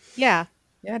 Yeah.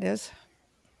 Yeah, it is.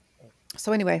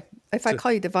 So anyway, if I So-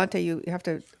 call you Devante, you have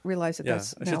to realize that Yeah,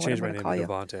 that's I now should what change I'm my going to name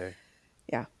call to you. Devontae.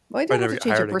 Yeah. Well, you If I don't have never to get change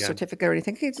your hired birth again. certificate or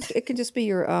anything. It can just be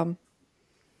your I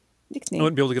nickname.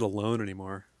 wouldn't be able to get a loan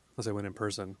anymore unless I went in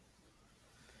person.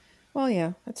 Well,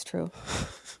 yeah, that's true.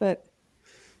 But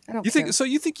I don't You care. think so?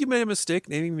 You think you made a mistake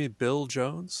naming me Bill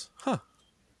Jones? Huh?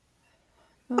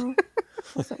 No, it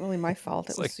wasn't really my fault.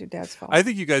 It was like- your dad's fault. I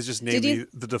think you guys just named Did you- me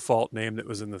the default name that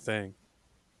was in the thing.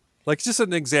 Like just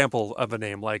an example of a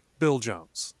name like Bill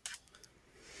Jones.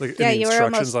 Like Yeah, any you were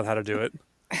instructions almost- on how to do it.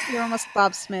 You're almost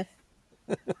Bob Smith.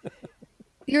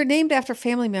 You're named after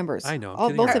family members. I know, I'm All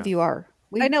kidding both around. of you are.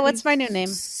 I know, what's my new name?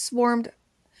 Swarmed.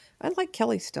 I like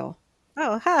Kelly still.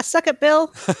 Oh, suck it,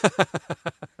 Bill.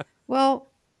 Well,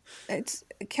 it's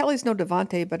Kelly's no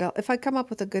Devante, but if I come up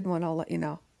with a good one, I'll let you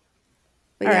know.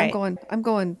 But All yeah, right. I'm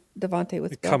going Devante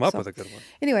with Bill. Come up so- with a good one.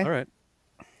 Anyway. All right.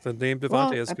 The name Devontae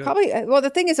Well, is I good. probably. Well, the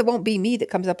thing is, it won't be me that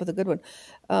comes up with a good one.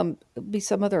 It'll be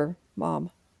some other mom.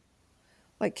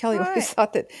 Like Kelly All always right.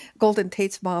 thought that Golden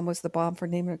Tate's mom was the bomb for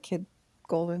naming her kid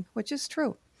Golden, which is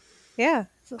true. Yeah.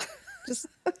 So just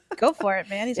go for it,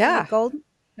 man. He's Yeah. yeah. golden.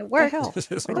 It worked. hell? Her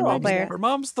I don't mom's- like that. her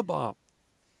mom's the bomb.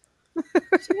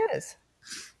 She is.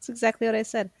 That's exactly what I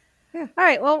said. Yeah. All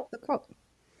right. Well, The quote.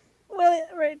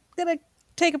 we're gonna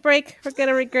take a break. We're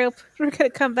gonna regroup. We're gonna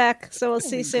come back. So we'll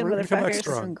see you soon, Groove. Come back motherfuckers.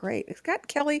 strong. It's been great. It's got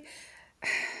Kelly.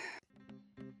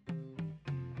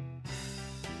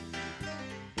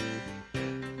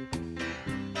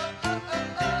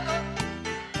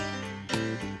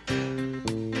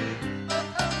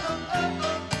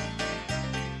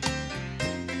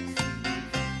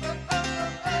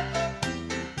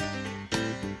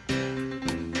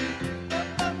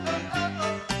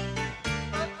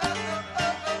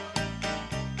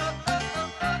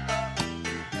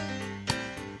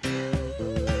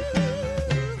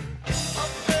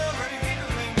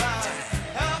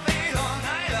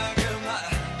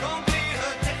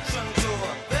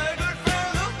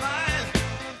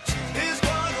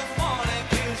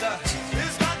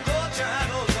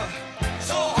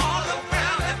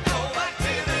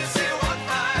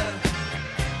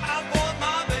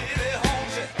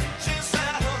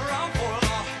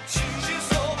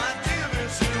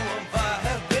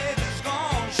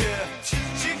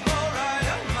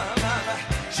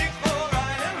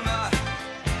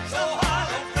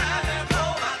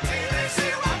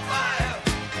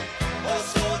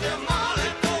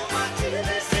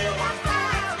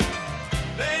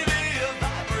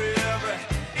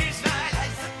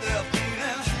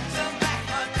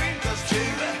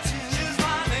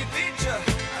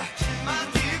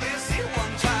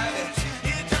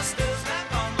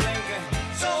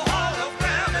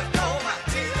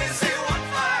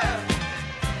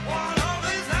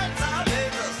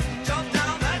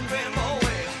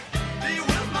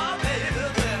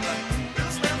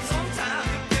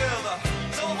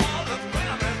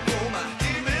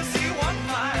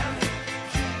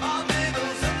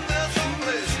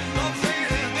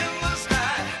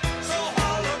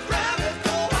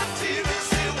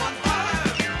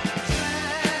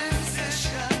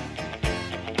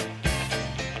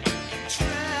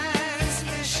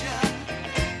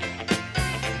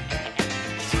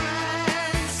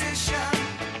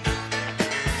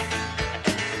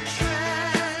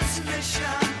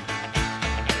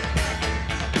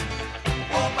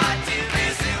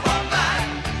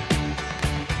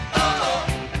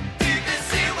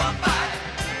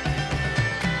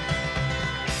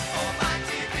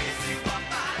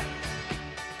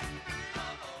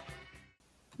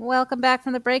 Welcome back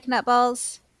from the break,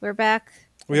 Nutballs. We're back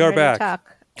We I'm are ready to back.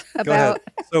 talk Go ahead. about.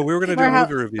 So we were going to do More a how-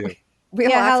 movie review. We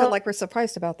all Yeah, acted Hallow- like we're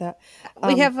surprised about that.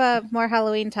 We have more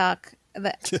Halloween talk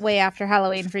way after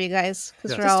Halloween for you guys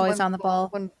because Yeah. we're just always on the ball.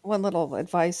 One little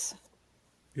advice.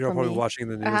 You're from probably me. watching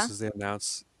the news Uh-huh. as they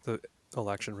announce the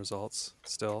election results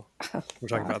still. We're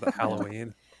talking God. about the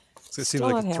Halloween. So it seems Still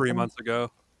like not 3 happening. months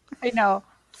ago. I know.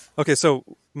 Okay, so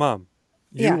Mom,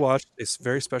 you Yeah. watched a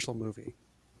very special movie.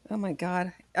 Oh my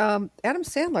God. Adam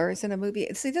Sandler is in a movie.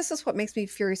 See, this is what makes me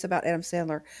furious about Adam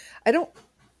Sandler. I don't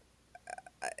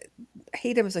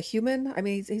hate him as a human. I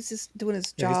mean, he's just doing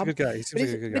his Yeah, he's a job. good guy. He seems like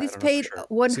a good guy. But I he's don't know for paid sure.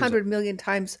 100 million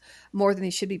times more than he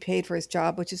should be paid for his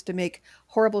job, which is to make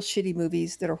horrible, shitty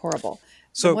movies that are horrible.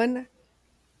 So the one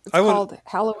it's I would- called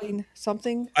Halloween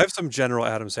something. I have some general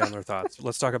Adam Sandler thoughts.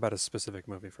 Let's talk about a specific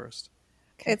movie first.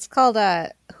 It's called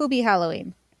Hoobie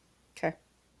Halloween. Okay.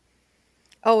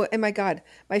 Oh, and my God,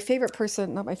 my favorite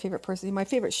person, not my favorite person, my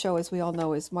favorite show, as we all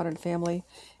know, is Modern Family.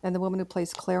 And the woman who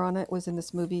plays Claire on it was in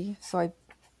this movie. So I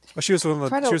Well, she was one of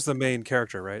Try the, to- she was the main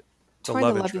character, right? The trying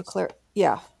love to love you, interest. Claire.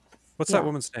 Yeah. What's Yeah. that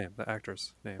woman's name? The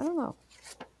actor's name? I don't know.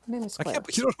 Her name is I Claire.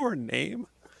 can't. You don't know her name?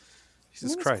 Her Jesus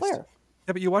name is Christ! Claire.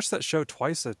 Yeah, but you watch that show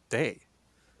twice a day.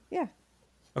 Yeah.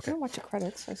 Okay. I don't watch the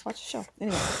credits. I just watch the show.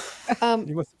 Anyway.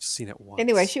 You must have seen it once.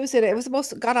 Anyway, she was in it. It was the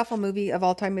most god awful movie of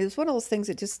all time. It was one of those things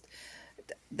that just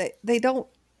they don't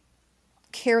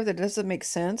care that it doesn't make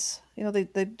sense. You know, they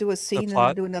do a scene and then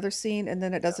plot? do another scene and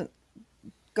then it doesn't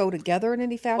go together in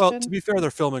any fashion. Well, to be fair,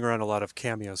 they're filming around a lot of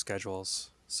cameo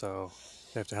schedules, so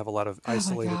they have to have a lot of Oh my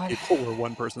isolated God. people where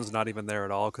one person's not even there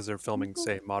at all because they're filming,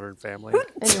 say, Modern Family.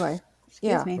 Anyway,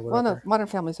 yeah. me. Well, no, Modern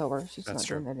Family's over. She's That's not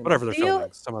true. doing that anymore. Whatever they're Do you-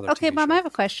 filming, some other. Okay, TV Mom, show. I have a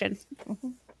question.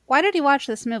 Why did you watch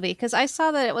this movie? Because I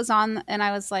saw that it was on, and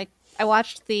I was like, I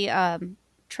watched the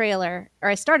trailer, or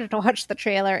I started to watch the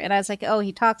trailer, and I was like, oh,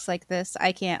 he talks like this.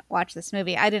 I can't watch this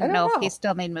movie. I didn't don't know if know. he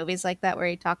still made movies like that where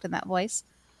he talked in that voice.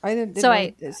 I didn't So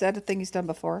know- is that a thing he's done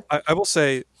before? I will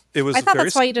say it was I thought very.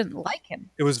 that's why you didn't like him.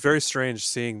 It was very strange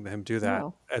seeing him do that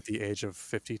No. at the age of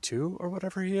 52 or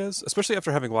whatever he is, especially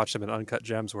after having watched him in Uncut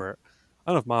Gems, where I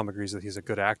don't know if Mom agrees that he's a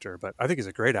good actor, but I think he's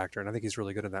a great actor, and I think he's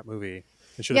really good in that movie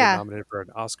and should have Yeah. been nominated for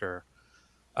an Oscar.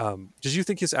 Did you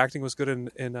think his acting was good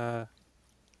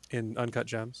in Uncut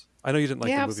Gems? I know you didn't like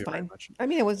Yeah, the it was movie very fine. much, I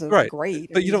mean, it wasn't right?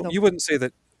 great. But you There's don't. You wouldn't say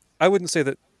that. I wouldn't say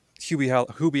that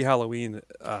Hoobie Halloween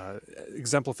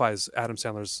exemplifies Adam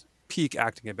Sandler's peak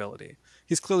acting ability.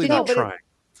 He's clearly Did you- not but it- trying.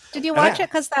 Did you And I- watch it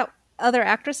because that other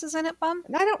actress is in it, Mom?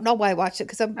 I don't know why I watched it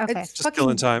because I'm Okay. it's Just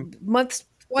killing fucking time. month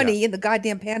 20 in the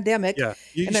goddamn pandemic. Yeah,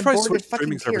 you and should I'm probably bored switch to fucking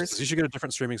streaming services. tears. You should get a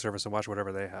different streaming service and watch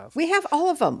whatever they have. We have all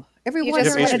of them. Every You one.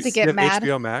 just there wanted is. to get you have mad.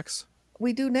 HBO Max.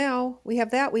 We do now. We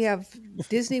have that. We have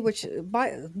Disney, which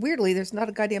weirdly, there's not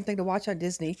a goddamn thing to watch on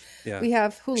Disney. Yeah. We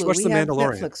have should Hulu. watch We The have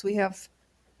Mandalorian. Netflix. We have,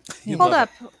 You Hold love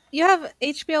up. You have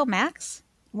HBO Max?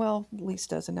 well, Lise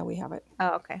does, and now we have it.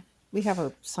 Oh, okay. We have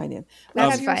a sign in. We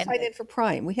That's have your fine. sign in for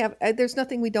Prime. We have, there's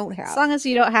nothing we don't have. As long as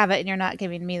you don't have it and you're not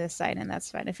giving me the sign in,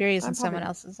 that's fine. If you're using I'm probably- someone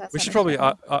else's, that's We should probably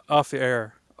understandable. off the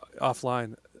air,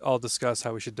 offline. I'll discuss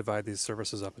how we should divide these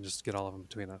services up and just get all of them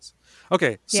between us.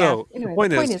 Okay, so Anyway, the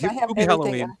point is, I have Hoobie everything.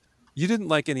 Halloween. You didn't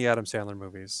like any Adam Sandler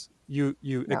movies. You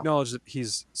No. acknowledge that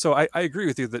he's. So I agree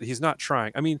with you that he's not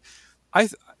trying. I mean,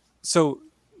 so.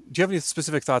 Do you have any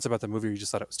specific thoughts about the movie? Or you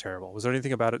just thought it was terrible. Was there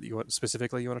anything about it that you want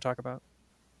specifically you want to talk about?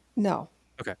 No.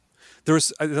 Okay, there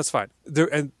was. That's fine.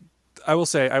 There and I will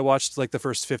say I watched like the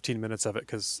first 15 minutes of it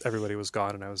because everybody was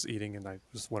gone and I was eating and I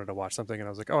just wanted to watch something and I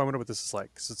was like, oh, I wonder what this is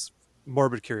like because it's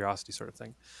morbid curiosity sort of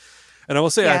thing. And I will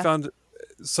say I Yeah. found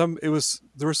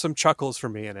there were some chuckles for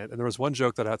me in it, and there was one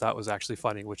joke that I thought was actually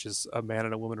funny, which is a man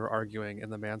and a woman were arguing,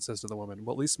 and the man says to the woman,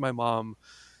 "Well, at least my mom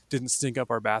didn't stink up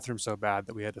our bathroom so bad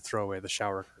that we had to throw away the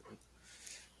shower curtain."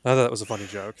 I thought that was a funny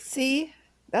joke. See,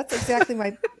 that's exactly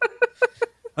my,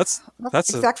 That's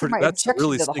exactly my that's objection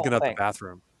really to the stinking whole up the thing.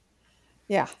 bathroom.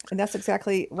 yeah. And that's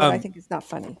exactly what I Um, think is not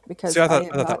funny because See, I thought am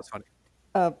that not was funny.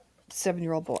 a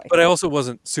 7-year-old boy. But I also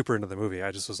wasn't super into the movie.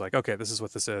 I just was like, okay, this is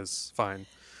what this is. Fine.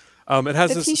 It has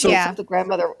The this. t-shirts So Yeah. of the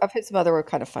grandmother of his mother were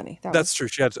kind of funny. that's true.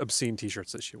 She had obscene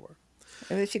T-shirts that she wore.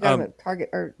 And then she got them um, at Target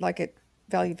or like at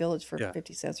Value Village for Yeah.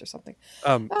 50 cents or something.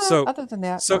 So Other than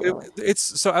that, so not really.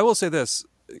 it's so I will say this,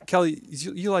 Kelly,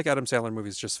 you like Adam Sandler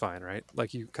movies just fine, right?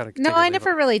 Like you kind of No, I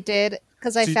never really did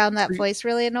because I So you- found that so you- voice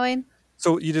really annoying.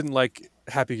 So you didn't like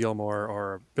Happy Gilmore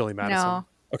or Billy Madison? No.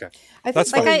 Okay. I think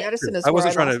that's Billy fine. Madison is I where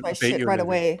wasn't I trying lost to my bait shit you right into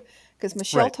away because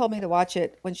Michelle Right. told me to watch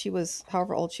it when she was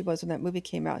however old she was when that movie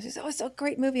came out. She said, "Oh, it's a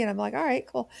great movie," and I'm like, "All right,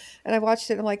 cool." And I watched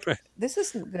it. And I'm like, Right. "This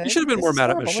isn't good." You should have been This more is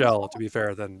mad at horrible. What is Michelle, wrong?" to be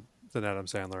fair, than than Adam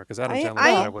Sandler because Adam I Sandler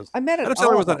I, kind of was I met Adam all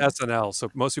Sandler of was on them. SNL, so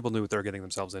most people knew what they were getting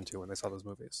themselves into when they saw those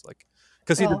movies. Like,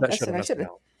 because he did Well, that shit on I should have.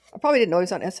 SNL. I probably didn't know he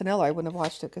was on SNL. Or I wouldn't have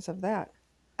watched it because of that.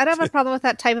 I don't have a problem with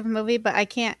that type of movie, but I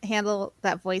can't handle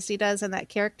that voice he does and that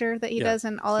character that he Yeah. does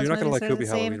in all So his you're not gonna movies like are the Hubie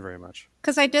Halloween same. very much,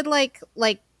 Because I did like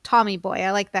Tommy Boy.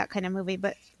 I like that kind of movie,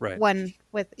 but right? one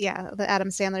with the Adam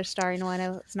Sandler starring one, I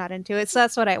was not into it. So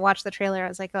that's what I watched the trailer. I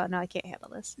was like, oh no, I can't handle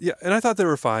this. Yeah, and I thought they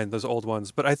were fine, those old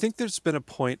ones. But I think there's been a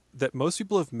point that most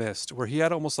people have missed where he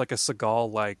had almost like a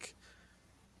Seagal like,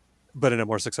 but in a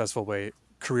more successful way,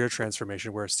 career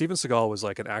transformation where Steven Seagal was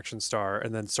like an action star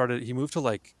and then he moved to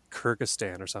like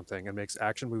Kyrgyzstan or something and makes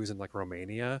action movies in like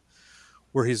Romania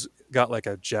where he's got like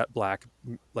a jet black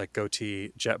like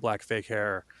goatee, jet black fake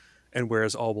hair and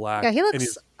wears all black. Yeah, he and looks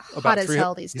he's hot as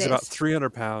hell these he's days. about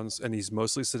 300 pounds and he's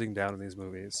mostly sitting down in these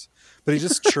movies. But he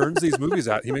just churns these movies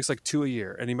out. He makes like 2 a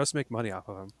year and he must make money off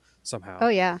of them somehow. Oh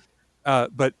yeah.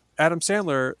 But Adam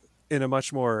Sandler, in a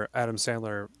much more Adam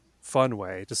Sandler fun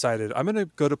way, decided I'm going to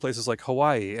go to places like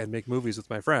Hawaii and make movies with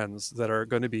my friends that are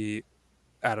going to be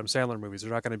Adam Sandler movies.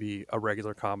 They're not going to be a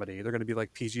regular comedy. They're going to be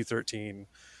like PG-13,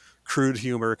 crude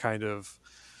humor kind of.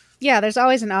 Yeah, there's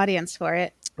always an audience for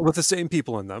it. With the same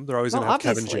people in them. They're always going to have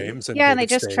Kevin obviously. James and Yeah, and David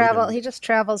they just Spade travel. and- He just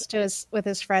travels with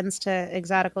his friends to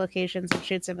exotic locations and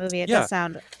shoots a movie. It Yeah. does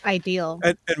sound ideal.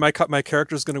 and my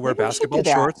character's going to wear Maybe we should basketball do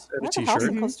that. shorts and I a have a house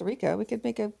t-shirt. in Costa Rica. We could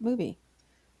make a movie.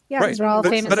 Yeah, Right. because we're all But-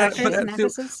 famous but- actors but- and but-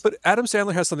 actresses. But Adam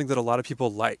Sandler has something that a lot of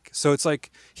people like. So it's like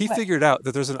he What? figured out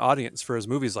that there's an audience for his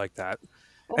movies like that.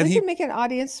 Well, And we he- can make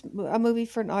a movie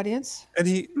for an audience. And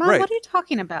he Mom, right. what are you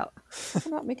talking about?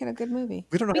 We're not making a good movie.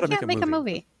 We don't know We how to can't make a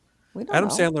movie. We don't Adam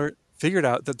know. Sandler figured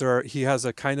out that he has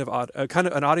a kind of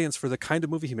an audience for the kind of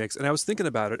movie he makes. And I was thinking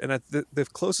about it, and the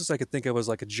closest I could think of was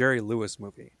like a Jerry Lewis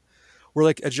movie, where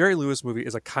like a Jerry Lewis movie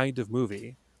is a kind of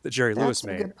movie that Jerry Lewis That's a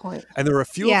made. good point. And there were a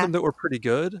few Yeah. of them that were pretty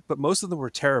good, but most of them were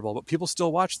terrible. But people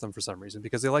still watch them for some reason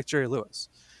because they like Jerry Lewis.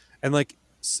 And like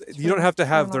you don't have to I don't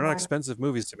have know they're not about it. expensive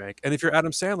movies to make. And if you're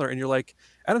Adam Sandler and you're like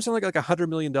Adam Sandler got like $100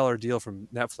 million deal from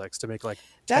Netflix to make like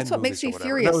 10 That's what makes movies or me whatever.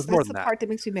 furious. That was more That's than the that. part that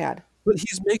makes me mad. But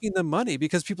he's making them money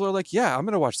because people are like, yeah, I'm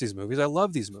going to watch these movies. I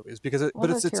love these movies because Well, but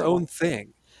it's they're its terrible. own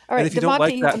thing. All right, if you don't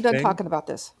like DeMonte, that I'm done thing- talking about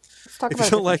this. Let's talk If about you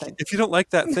a don't different like thing. if you don't like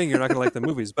that thing, you're not going to like the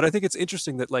movies. But I think it's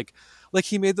interesting that like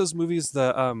he made those movies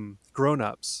the Grown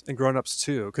Ups and Grown Ups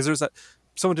 2 because there's that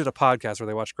someone did a podcast where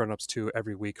they watched Grown Ups 2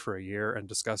 every week for a year and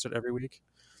discussed it every week.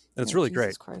 And it's Oh, really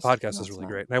Jesus great. Christ. The podcast No, is it's really not.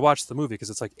 great. And I watched the movie because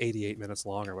it's like 88 minutes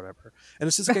long or whatever. And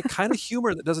it's just like a kind of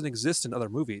humor that doesn't exist in other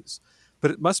movies.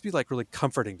 But it must be like really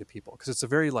comforting to people because it's a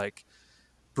very like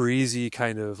breezy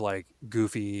kind of like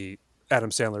goofy Adam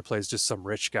Sandler plays just some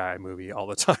rich guy movie all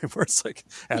the time where it's like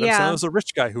Adam Yeah. Sandler's a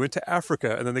rich guy who went to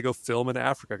Africa and then they go film in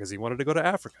Africa because he wanted to go to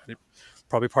Africa. And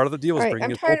probably part of the deal was All right, bringing I'm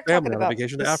his tired whole of talking family on a about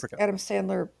vacation to this Africa. Adam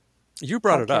Sandler. You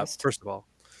brought it up, podcast. first of all.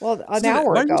 Well, an Stina,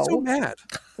 hour why ago. are you so mad?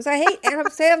 Because I hate Adam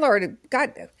Sandler. And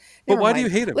God, But never why do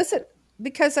mind. you hate him? Listen,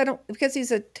 because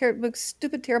he's a makes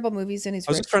stupid, terrible movies, and he's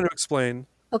I was rich. just trying to explain.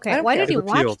 I Okay, don't why care. did you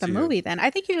His appeal watch the to you. movie then? I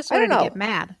think you just I don't wanted to know. get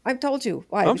mad. I've told you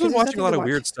why. I've because been there's watching nothing a lot to of watch.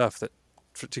 weird stuff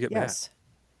to get Yes.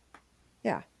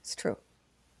 Yeah, it's true.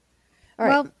 All right.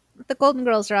 Well, the Golden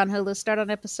Girls are on Hulu. Start on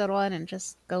episode 1 and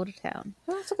just go to town.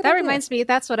 Well, that's a good That idea. reminds me,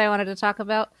 that's what I wanted to talk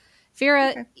about. Vera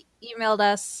Okay. emailed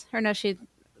us, or no, she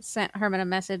sent Herman a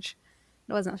message.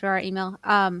 It wasn't through our email.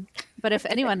 But if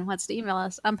anyone wants to email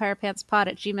us,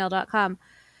 umpirepantspod@gmail.com.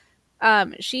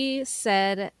 She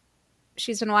said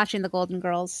she's been watching the Golden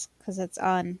Girls because it's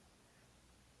on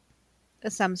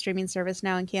some streaming service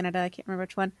now in Canada. I can't remember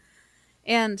which one.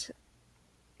 And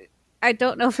I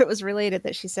don't know if it was related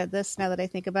that she said this now that I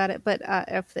think about it, but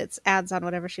if it's ads on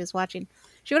whatever she was watching.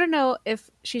 She wanted to know if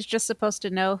she's just supposed to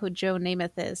know who Joe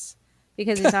Namath is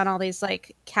because he's on all these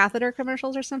like catheter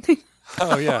commercials or something.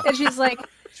 Oh yeah, And she's like,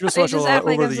 she was They watching a just lot act of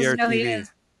like over this the air is no he TV.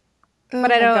 is. Oh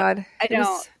But I my don't- God. I It was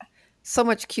don't- so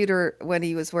much cuter when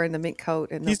he was wearing the mink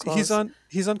coat and the He's clothes.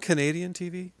 he's on Canadian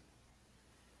TV.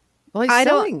 Well, he's I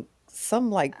don't- selling some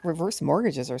like reverse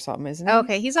mortgages or something, isn't he?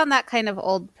 okay, he's on that kind of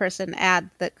old person ad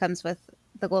that comes with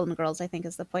the Golden Girls, I think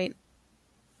is the point.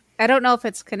 I don't know if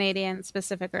it's Canadian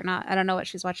specific or not. I don't know what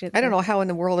she's watching. I don't know how in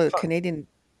the world a Canadian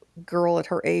girl at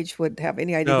her age would have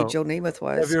any idea No. who Joe Namath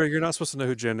Yeah, was. Vera, you're not supposed to know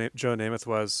who Joe Namath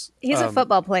was. He's a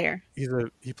football player.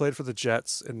 He played for the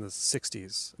Jets in the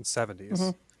 60s and 70s.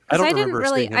 Mhm. I don't I didn't remember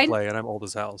really- seeing him play, and I'm old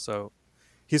as hell. So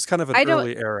he's kind of an I don't-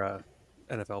 early era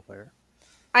NFL player.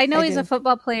 I know I he's do. a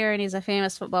football player and he's a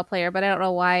famous football player, but I don't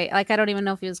know why. Like, I don't even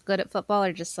know if he was good at football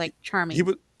or just like charming.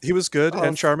 He was good Oh,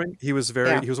 and charming. He was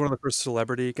yeah. he was one of the first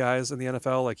celebrity guys in the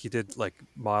NFL. Like he did like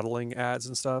modeling ads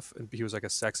and stuff, and he was like a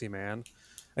sexy man.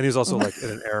 And he was also like in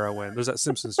an era when there's that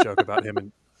Simpsons joke about him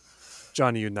and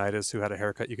Johnny Unitas, who had a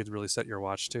haircut you could really set your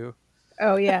watch to.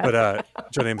 Oh yeah. But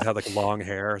Joe Namath had like long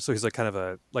hair, so he's like kind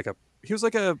of he was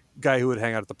like a guy who would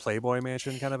hang out at the Playboy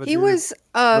Mansion, kind of a He dude. was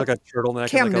Like a turtleneck,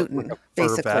 Cam and Newton, like a fur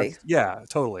basically. vest. Yeah,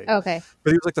 totally. Okay. But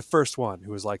he was like the first one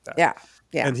who was like that. Yeah.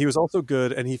 Yeah. And he was also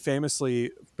good. And he famously,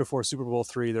 before Super Bowl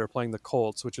III, they were playing the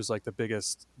Colts, which is like the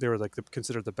biggest. They were like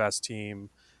considered the best team,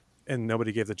 and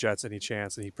nobody gave the Jets any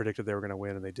chance. And he predicted they were going to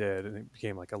win, and they did. And it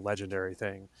became like a legendary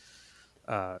thing.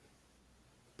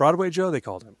 Broadway Joe, they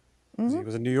called him. Mhm. He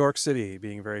was in New York City,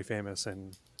 being very famous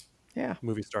and Yeah.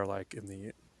 movie star like in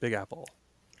the Big Apple.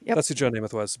 Yep. That's who Joe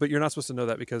Namath was. But you're not supposed to know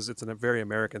that because it's a very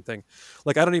American thing.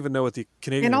 Like, I don't even know what the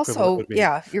Canadian And equivalent also, would be.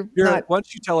 yeah, you're Vera, not why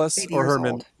don't you tell us, 80 or years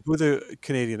Herman, old. who the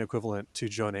Canadian equivalent to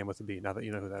Joe Namath would be, now that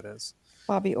you know who that is?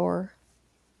 Bobby Orr.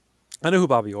 I know who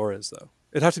Bobby Orr is, though.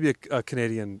 It'd have to be a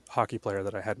Canadian hockey player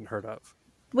that I hadn't heard of.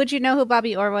 Would you know who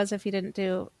Bobby Orr was if you didn't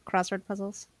do crossword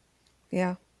puzzles?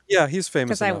 Yeah. Yeah, he's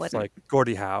famous 'Cause I enough. wouldn't. Like,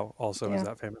 Gordie Howe also Yeah. is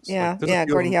that famous. Yeah, Like, there's yeah, a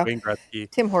few of Gordie them, Howe. Wayne Gretzky.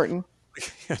 Tim Horton,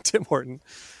 Yeah, Tim Horton.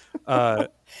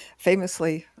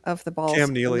 famously of the balls.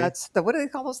 Cam Neely. And that's what do they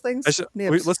call those things? Let's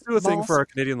do a thing Balls? for our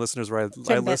Canadian listeners where I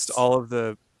Timbits. list all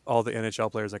the NHL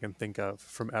players I can think of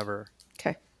from ever.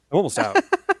 Okay. I'm almost out.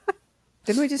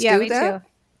 Didn't we just Yeah, do me that? too.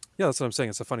 Yeah, that's what I'm saying.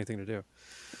 It's a funny thing to do.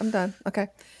 I'm done. Okay.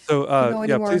 So, Don't know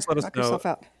yeah, anymore. please let us Knock know yourself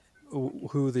out.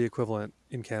 who the equivalent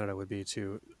in Canada would be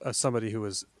to somebody who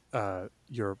was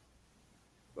your,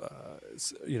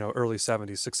 early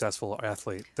 70s successful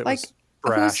athlete that Like, was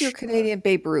brash. who's your Canadian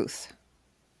Babe Ruth?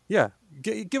 Yeah,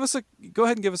 go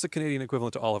ahead and give us a Canadian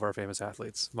equivalent to all of our famous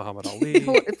athletes: Muhammad Ali,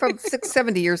 From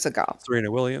 70 years ago. Serena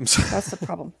Williams. That's the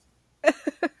problem.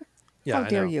 Yeah, How I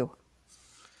dare know. you?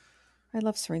 I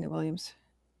love Serena Williams.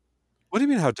 What do you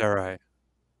mean? How dare I?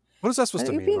 What is that supposed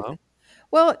to You mean, mean- Mom?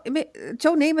 Well,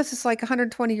 Joe Namath is like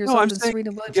 120 years No, old I'm and saying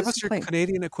Serena Williams give is us your playing.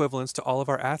 Canadian equivalents to all of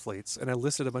our athletes, and I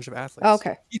listed a bunch of athletes. Oh,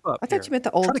 okay. Keep up. I thought here. you meant the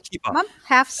Try old. to keep up. Mom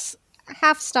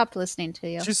half stopped listening to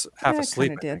you. She's half Yeah, I asleep.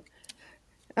 kinda I did. think.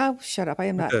 Oh, shut up. I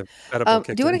am not. The edible Do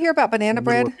kicked you want to in hear about in the banana middle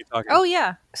bread of me talking. Oh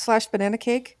yeah. / banana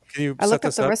cake? Can you I set looked up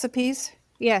this the up? recipes.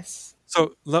 Yes.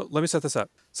 So let me set this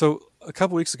up. So a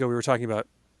couple weeks ago, we were talking about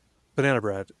banana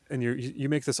bread, and you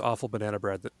make this awful banana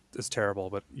bread that is terrible,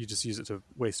 but you just use it to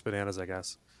waste bananas, I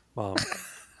guess, Mom.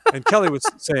 And Kelly was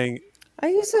saying I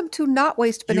use them to not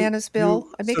waste bananas, Bill.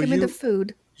 I make so them into you-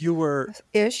 food you were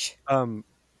ish.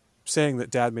 saying that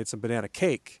Dad made some banana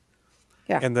cake,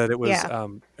 Yeah. and that it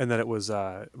was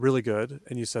Yeah. really good,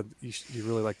 and you said you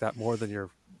really like that more than your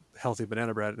healthy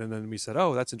banana bread, and then we said,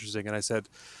 oh, that's interesting, and I said,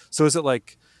 so is it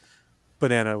like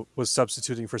banana was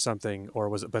substituting for something, or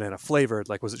was it banana flavored?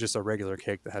 Like, was it just a regular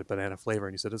cake that had banana flavor?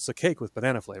 And you said it's a cake with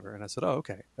banana flavor, and I said, oh,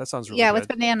 okay, that sounds really Yeah, good. with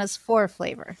bananas for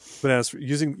flavor. Bananas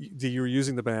you were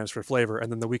using the bananas for flavor,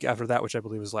 and then the week after that, which I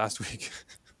believe was last week,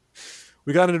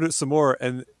 we got into it some more,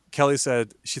 and Kelly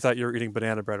said she thought you were eating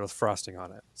banana bread with frosting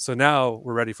on it. So now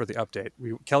we're ready for the update.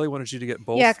 Kelly wanted you to get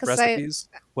both Yeah, 'cause recipes,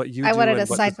 what you I do wanted and a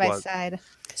what side this by was. side.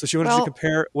 So she wanted Well- to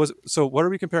compare. So what are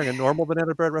we comparing? A normal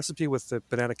banana bread recipe with the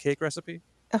banana cake recipe?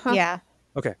 Uh-huh. Yeah.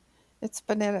 Okay. It's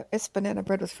banana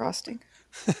bread with frosting.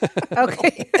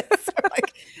 Okay.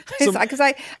 Because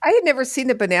I had never seen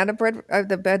the banana bread,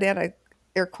 the banana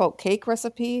air quote cake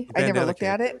recipe. I never Bandana looked cake.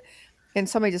 at it, and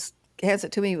somebody just hands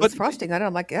it to me with But- frosting on it.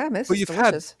 I'm like, yeah, this But is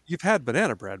delicious. you've had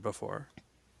banana bread before.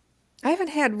 I haven't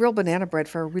had real banana bread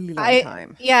for a really long I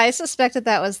time. suspected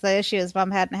that was the issue. Is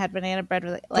Mom hadn't had banana bread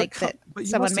with like that But you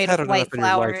someone must made have with had white enough in your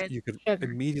flour life that and you could sugar.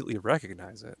 immediately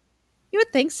recognize it. You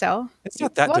would think so. It's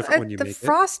not that different when you the make it.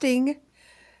 frosting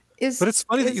is. But it's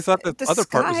funny that you is thought the other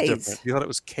part was disguised. different. You thought it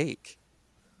was cake.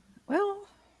 Well,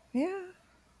 yeah,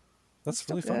 That's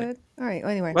really funny. good. All right. Well,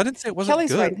 anyway, Well, I didn't say it wasn't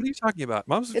Kelly's good. right. What are you talking about?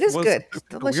 Mom's It is was good. a It's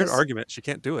weird delicious. argument. She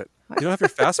can't do it. You don't have your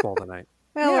fastball tonight.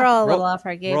 Well, Yeah. we're all a We're little all- off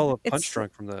our game. We're all punch It's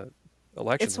drunk from the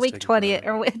election. it's that's week taking 20 place.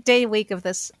 or day week of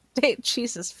this day.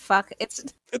 Jesus fuck! It's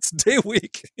It's day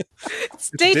week.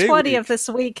 day day 20 week. of this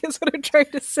week is what I'm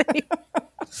trying to say.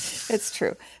 it's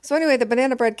true. So anyway, the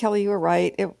banana bread, Kelly, you were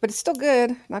right. But it's still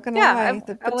good. Not gonna Yeah, lie. I Put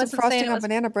some wasn't saying frosting it on was-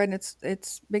 banana bread, and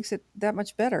it's makes it that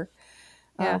much better.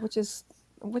 Yeah. Which is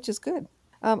good.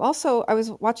 Also, I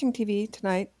was watching TV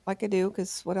tonight, like I do,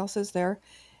 because what else is there?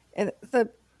 And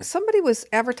somebody was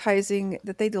advertising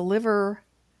that they deliver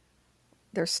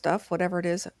their stuff, whatever it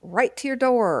is, right to your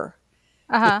door.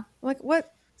 Uh-huh. I'm like,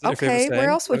 what? Is that your favorite Okay, where saying?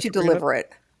 else would Don't you you bring it up? deliver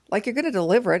it? Like, you're going to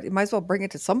deliver it, you might as well bring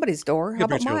it to somebody's door. You How could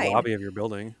bring about it to a mine? lobby of your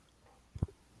building.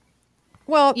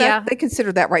 Well, Yeah. they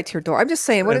consider that right to your door. I'm just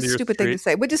saying, what End a of your stupid thing to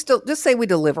street. say. We just say we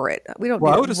deliver it. We don't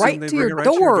Well, I do would it assume right they to bring your it right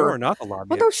to your door, door. not the lobby.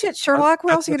 Well, no shit, Sherlock.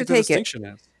 Where That's else are you what going to the take it? distinction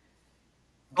is.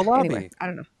 The lobby. Anyway, I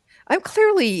don't know. I'm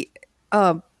clearly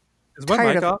Is my tired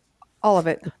mic of off? all of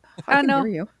it. I can no.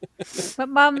 hear you. But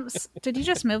Mom's, did you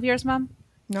just move yours, Mom?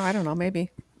 No, I don't know. Maybe.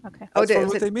 Okay. Oh, That's is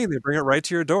what it, they mean. They bring it right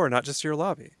to your door, not just to your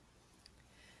lobby.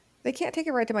 they can't take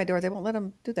it right to my door. They won't let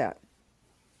them do that.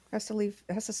 It has to leave.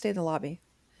 It has to stay in the lobby.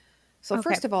 So Okay.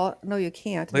 first of all, no, you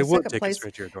can't. In They the would second take it place,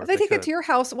 straight to your door. if they take it could. to your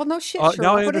house, well, no shit, Now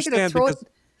Sherlock. I What are they going to understand throw it? because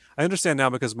I understand now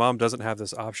because Mom doesn't have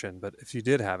this option. But if you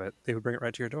did have it, they would bring it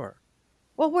right to your door.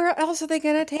 Well, where else are they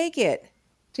going to take it?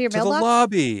 To your To the mailbox?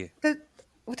 lobby.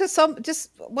 To some just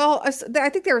well, I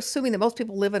think they're assuming that most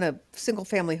people live in a single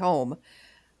family home,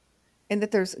 and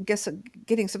that there's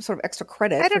getting some sort of extra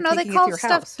credit. I don't for know. They taking it to call your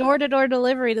stuff house. door-to-door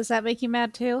delivery. Does that make you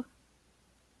mad too?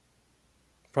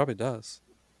 Probably does.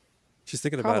 She's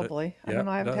thinking about it. Probably. I Yeah, don't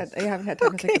know. I it haven't had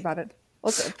time to think Okay. about it.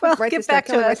 Let's Well, write get this down. back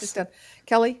to Kelly, write us. this down.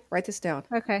 Kelly, write this down.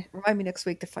 Okay. Remind me next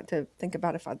week to think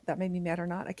about if that made me mad or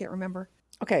not. I can't remember.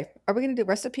 Okay, are we going to do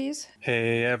recipes?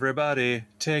 Hey everybody,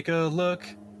 take a look.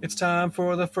 It's time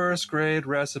for the first grade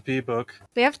recipe book.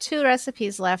 We have 2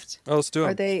 recipes left. Oh, let's do Are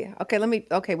them. they okay?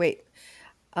 Okay, wait.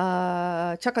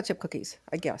 Chocolate chip cookies,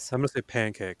 I guess. I'm gonna say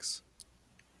pancakes.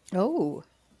 Oh,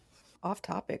 off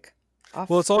topic. Off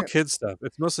Well, it's all script. kids stuff.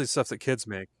 It's mostly stuff that kids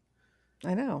make.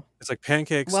 I know. It's like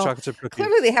pancakes, Well, chocolate chip cookies,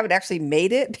 Clearly, they haven't actually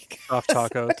made it. soft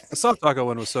tacos. The soft taco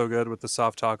one was so good with the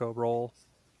soft taco roll.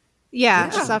 Yeah,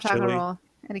 Yeah. soft taco Chili. roll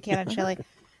and a can of chili.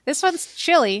 This one's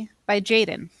Chili by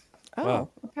Jaden. Oh, Wow.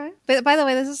 okay. But by the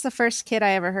way, this is the first kid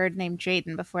I ever heard named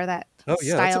Jaden before that Oh,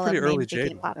 yeah, that's a style pretty of name early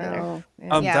became Jaden. popular. Oh,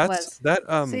 yeah. Yeah, it That's was.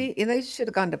 that See, they should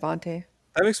have gone Devante.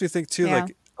 that makes me think too. Yeah.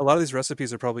 Like a lot of these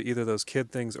recipes are probably either those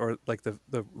kid things or like the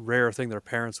rare thing their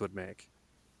parents would make.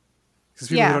 Because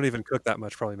people Yeah. who don't even cook that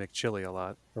much probably make chili a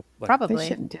lot. Or, like, They Probably.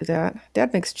 shouldn't do that.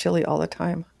 Dad makes chili all the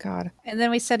time. God. And then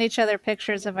we send each other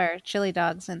pictures of our chili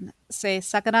dogs and say,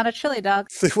 sucking on a chili dog.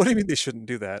 what do you mean they shouldn't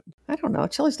do that? I don't know.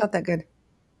 Chili's not that good.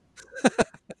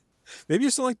 Maybe you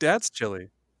still like Dad's chili.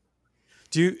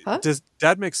 Huh? Does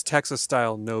Dad makes Texas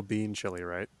style no bean chili,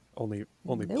 right? Only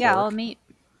Nope. pork. Yeah, all meat.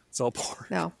 It's all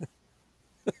pork. No.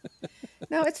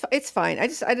 No, it's fine. I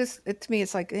just to me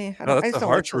it's like I Oh, don't. I that's just a don't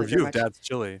like harsh chili review very of much. Dad's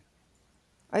chili.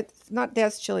 It's not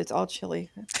Dad's chili. It's all chili.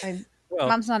 Well,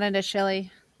 Mom's not into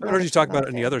chili. I heard you talk not about a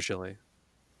any fan. other chili.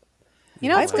 You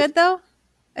know what's like. good though?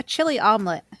 A chili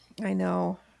omelet. I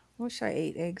know. I wish I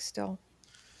ate eggs still.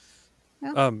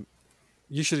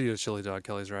 You should eat a chili dog.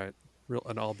 Kelly's right.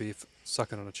 An all beef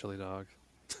sucking on a chili dog.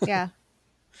 Yeah.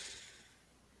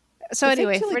 So I think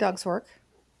anyway, chili for- dogs work.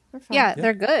 They're fine. yeah,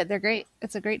 they're good. They're great.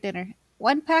 It's a great dinner.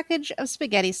 1 package of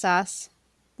spaghetti sauce,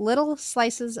 little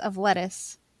slices of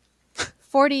lettuce,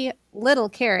 40 little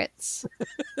carrots.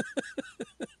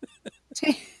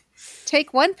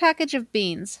 Take 1 package of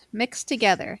beans, mix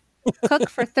together. Cook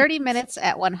for 30 minutes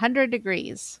at 100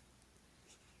 degrees.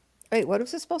 Wait, what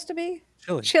was it supposed to be?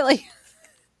 Chili. Chili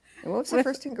And what was the With-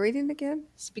 first ingredient again?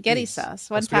 spaghetti Beans. sauce,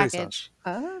 Oh, 1 spaghetti package.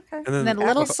 Oh, okay. And then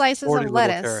little slices of 40 little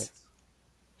lettuce. carrots.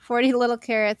 40 little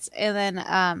carrots, and then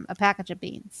a package of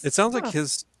beans. It sounds like Huh.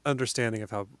 his understanding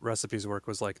of how recipes work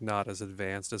was like not as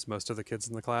advanced as most of the kids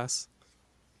in the class.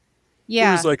 It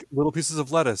Yeah. was like little pieces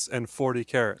of lettuce and 40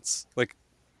 carrots. Like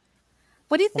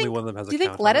What do you only think? one of them has Do a you think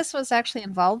count on it. lettuce was actually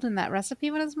involved in that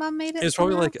recipe when his mom made it? It's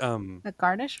probably somehow? like A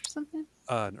garnish or something?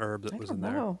 an herb that I was don't in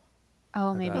there. know. Oh,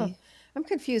 I maybe. bet. I'm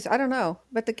confused. I don't know.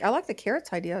 But I like the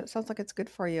carrots idea. It sounds like it's good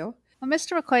for you. Well,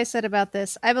 Mr. McCoy said about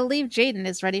this, I believe Jaden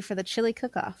is ready for the chili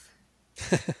cook-off.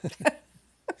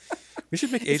 We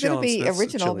should make It's H. going to Allen be Smith's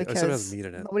original chili. Except it has because meat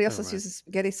in it. nobody else Never is mind. using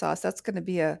spaghetti sauce. That's going to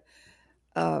be a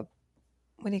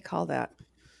what do you call that?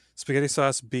 Spaghetti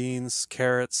sauce, beans,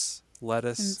 carrots,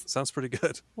 lettuce. And- Sounds pretty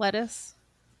good. Lettuce.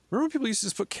 Remember when people used to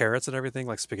just put carrots in everything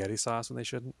like spaghetti sauce when they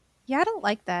shouldn't? Yeah, I don't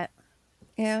like that.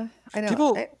 Yeah, I know.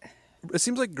 People- It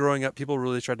seems like growing up, people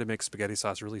really tried to make spaghetti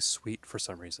sauce really sweet for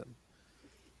some reason.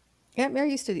 Aunt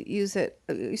Mary used to use it.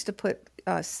 Used to put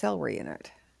celery in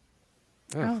it,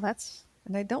 Ugh. Oh, that's...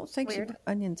 and I don't think she Weird. put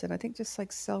onions in. I think just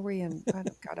like celery and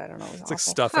God, I don't know. It was It's like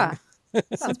awful. stuffing. Huh.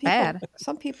 Some Sounds people, bad.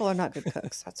 Some people are not good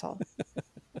cooks. That's all.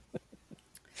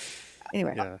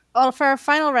 Anyway. Yeah. Well, for our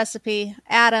final recipe,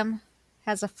 Adam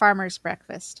has a farmer's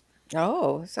breakfast.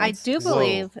 Oh, I sounds- do Whoa.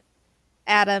 believe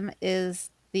Adam is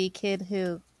the kid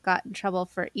who got in trouble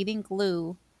for eating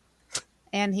glue,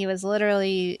 and he was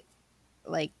literally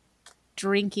like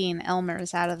drinking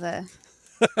Elmer's out of the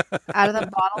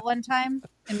bottle one time.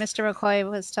 And Mr. McCoy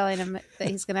was telling him that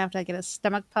he's gonna have to get his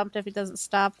stomach pumped if he doesn't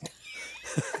stop.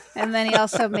 And then he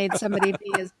also made somebody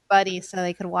be his buddy so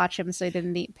they could watch him so he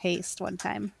didn't eat paste one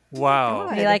time. Wow.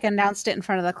 And he like announced it in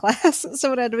front of the class.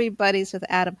 Someone had to be buddies with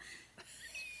Adam.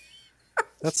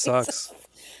 That sucks.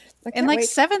 I In can't like wait.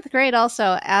 7th grade,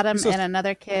 also, Adam So- and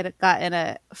another kid got in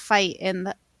a fight, and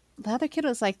the other kid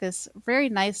was like this very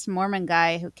nice Mormon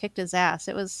guy who kicked his ass.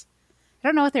 It was, I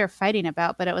don't know what they were fighting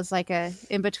about, but it was like a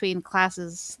in between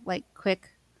classes, like quick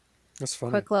That's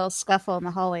funny. little scuffle in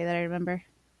the hallway that I remember.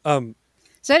 Um,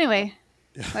 So anyway,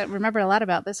 I remember a lot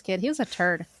about this kid. He was a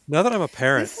turd. now that I'm a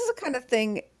parent, This is the kind of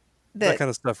thing that that kind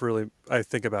of stuff really, I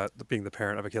think about being the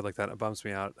parent of a kid like that. It bums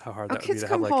me out how hard our that would be kids to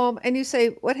have come like, home and you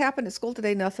say, "What happened at school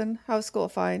today? Nothing. How's school?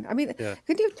 Fine." I mean, yeah,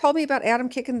 couldn't you have told me about Adam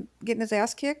getting his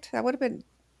ass kicked? That would have been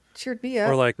cheered me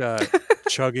or up. like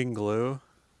chugging glue.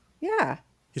 Yeah.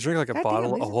 He's drinking like a Goddamn,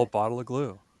 bottle, a these are whole the- bottle of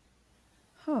glue.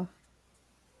 Huh.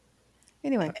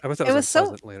 Anyway, I bet that It was was so-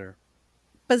 unpleasant later.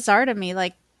 Bizarre to me.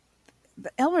 Like,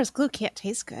 the Elmer's glue can't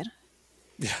taste good.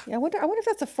 yeah. I wonder if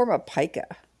that's a form of pica.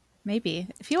 Maybe.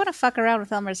 If you want to fuck around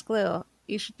with Elmer's glue,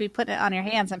 you should be putting it on your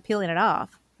hands and peeling it off.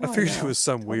 I Oh, figured no, it was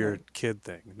some totally. weird kid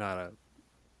thing, not a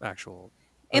actual.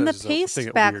 And the just a paste thing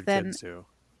that back weird then kids do.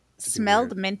 Smelled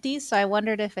weird. minty, so I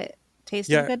wondered if it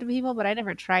tasted Yeah. good to people, but I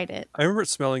never tried it. I remember it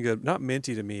smelling good, not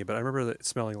minty to me, but I remember it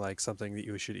smelling like something that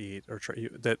you should eat or try.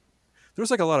 That there was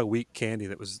like a lot of weak candy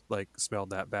that was like smelled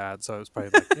that bad, so I was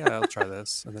probably like, yeah, I'll try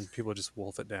this, and then people just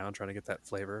wolf it down trying to get that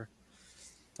flavor.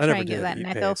 I Try never and get did that eat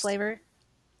Necco paste. flavor.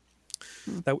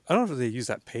 I don't know if they use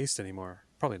that paste anymore.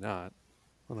 Probably not.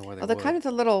 I don't know why they Oh, the would. kind of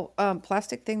the little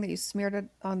plastic thing that you smeared it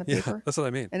on the Yeah, paper, that's what I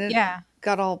mean. and it Yeah.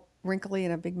 got all wrinkly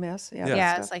and a big mess. Yeah. Yeah. Yeah,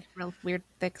 that it's stuff. like real weird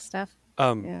thick stuff.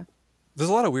 Yeah. There's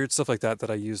a lot of weird stuff like that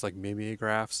I use, like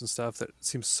mimeographs and stuff that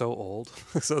seems so old.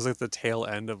 So it's like the tail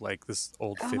end of like this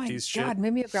old Oh my 50s shit. God,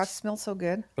 mimeographs smell so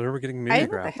good. But I remember getting I-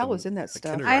 mimeographed. What the hell was in that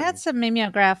stuff? I had some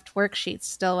mimeographed worksheets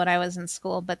still when I was in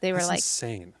school, but they were That's like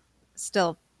insane.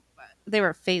 still, they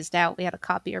were phased out. We had a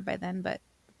copier by then, but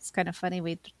it's kind of funny.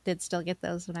 We did still get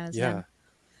those when I was Yeah. young.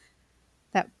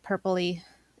 That purpley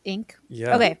ink.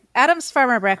 Yeah. Okay, Adam's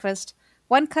Farmer Breakfast.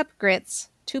 1 cup grits,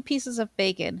 2 pieces of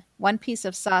bacon, 1 piece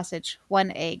of sausage,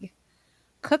 1 egg.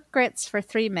 Cook grits for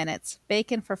 3 minutes,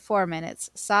 bacon for 4 minutes,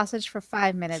 sausage for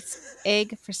 5 minutes,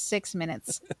 egg for 6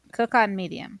 minutes. Cook on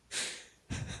medium.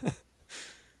 That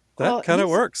Well, kind of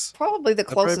he's works. Probably the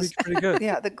That'd probably be closest. pretty good.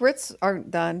 Yeah, the grits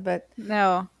aren't done, but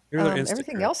No, Maybe they're instant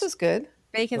everything grits. else is good.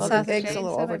 bacon, Well, the sausage, egg's egg, a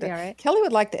little so that'd be overdone. all right. Kelly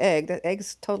would like the egg. The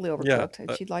egg's totally Yeah, overcooked,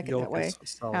 and she'd like it yolk that way. is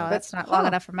solid. Oh, that's not Huh. long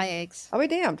enough for my eggs. I'll be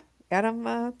damned. Adam,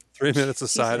 3 minutes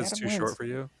aside is Adam too wins. short for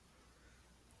you.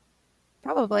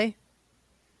 Probably.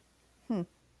 I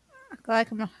like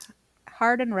them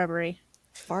hard and rubbery,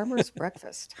 farmer's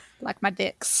breakfast. like my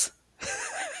dicks.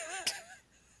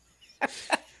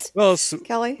 Well,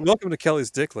 Kelly? welcome to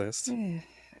Kelly's Dick List.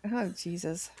 Oh,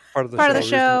 Jesus. Part of the Part show. of the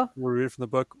show. We'll read from the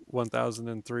book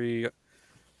 1003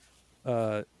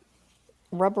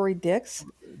 Rubbery dicks.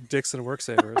 Dicks and Work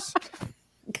Savers.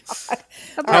 Okay.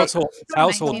 Household Dicks and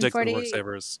 1948. Work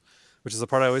Savers, which is the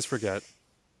part I always forget.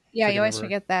 Yeah, Pick a you always number.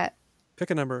 forget that. Pick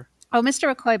a number. Oh,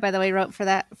 Mr. McCoy, by the way, wrote for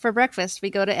that. For breakfast, we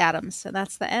go to Adam's, and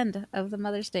that's the end of the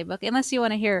Mother's Day book. Unless you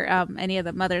want to hear any of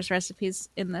the mother's recipes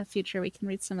in the future, we can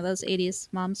read some of those 80s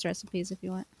mom's recipes if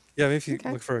you want. Yeah, maybe if you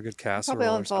Okay. look for a good casserole Probably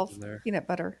I'll or involve something there. peanut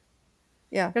butter.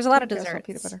 Yeah. There's a lot of casserole, desserts.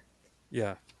 Peanut butter.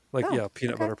 Yeah, like Oh,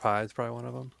 peanut okay. butter pie is probably one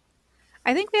of them.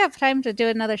 I think we have time to do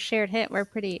another shared hit.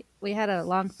 We had a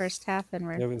long first half, and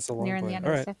we're Yeah, it's a long nearing play. the end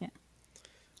All of right. the second.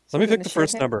 Let me we're pick gonna the share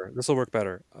first it? number. This will work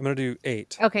better. I'm going to do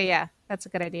 8. Okay, yeah, that's a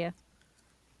good idea.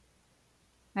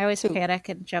 I always 2. panic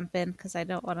and jump in because I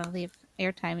don't want to leave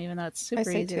airtime, even though it's super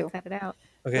say easy 2. to cut it out.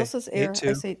 Okay, This is air. 8-2.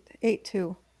 I say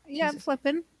 8-2. Yeah, I'm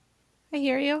flipping. I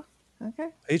hear you. Okay.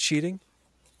 Are you cheating?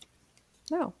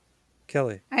 No.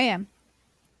 Kelly. I am.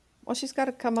 Well, she's got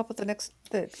to come up with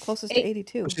the closest Eight. to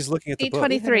 82. Oh, she's looking at the book.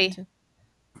 823.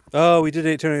 Oh, we did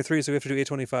 823, so we have to do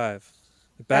 825.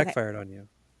 It backfired on you.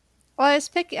 Well, I was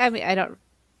picking. I mean, I don't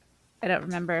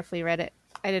remember if we read it.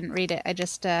 I didn't read it. I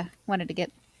just wanted to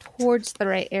get towards the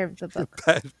right area of the book.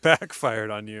 It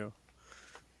backfired on you.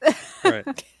 All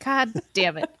right. God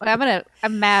damn it!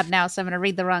 I'm mad now, so I'm gonna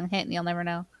read the wrong hint, and you'll never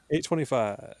know.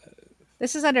 825.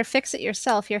 This is under Fix It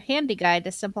Yourself, your handy guide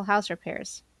to simple house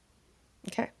repairs.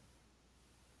 Okay.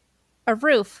 A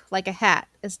roof, like a hat,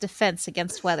 is defense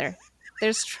against weather.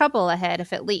 There's trouble ahead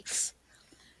if it leaks.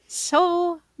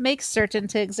 So make certain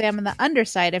to examine the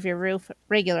underside of your roof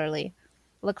regularly.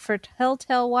 Look for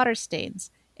telltale water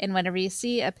stains, and whenever you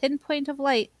see a pinpoint of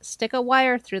light, stick a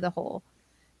wire through the hole.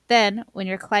 Then, when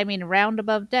you're climbing around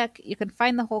above deck, you can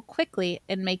find the hole quickly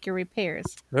and make your repairs.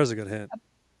 There's a good hint.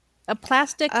 A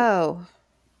plastic Oh.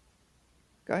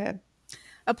 Go ahead.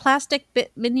 A plastic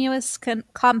bituminous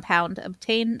compound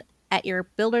obtained at your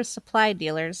builder's supply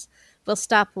dealers will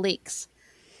stop leaks.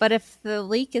 But if the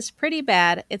leak is pretty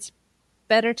bad, it's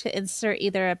better to insert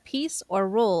either a piece or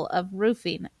roll of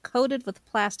roofing coated with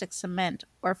plastic cement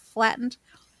or flattened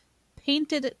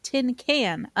painted tin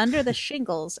can under the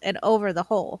shingles and over the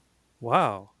hole.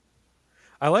 Wow.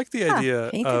 I like the idea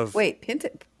of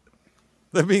Painted.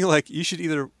 them being like, you should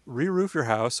either re-roof your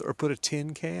house or put a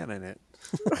tin can in it.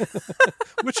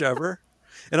 Whichever.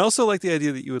 And also like the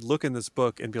idea that you would look in this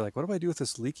book and be like, what do I do with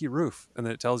this leaky roof? And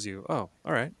then it tells you, oh,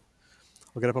 all right,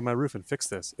 I'll get up on my roof and fix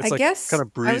this. It's I like guess kind of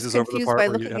I was breezes over the confused part by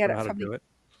where you looking have at to know it how to from do it.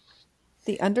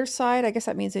 the underside. I guess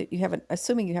that means that you have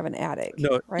assuming you have an attic.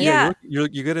 No, right? yeah, you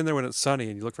get in there when it's sunny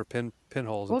and you look for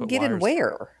pinholes. Well, and put get in wires.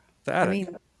 where? The I attic.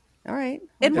 mean, all right.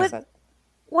 And I guess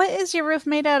what is your roof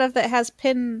made out of that has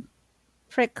pin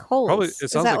prick holes? Probably it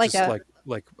Is sounds that like like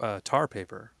just like tar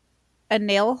paper. a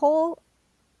nail hole?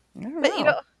 I don't But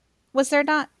know. was there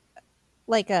not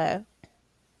like a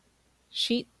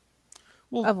sheet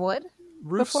Well, of wood?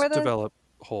 roofs before the- develop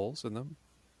holes in them.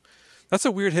 That's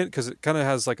a weird hint because it kind of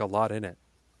has like a lot in it,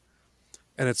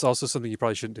 and it's also something you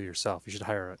probably shouldn't do yourself. You should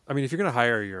hire it. I mean, if you're going to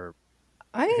hire your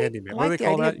I handyman, what do like they the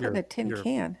call idea that? of putting a tin Your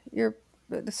can. You're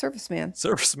the serviceman.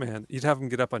 serviceman, you'd have them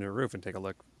get up on your roof and take a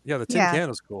look. Yeah, the tin Yeah. can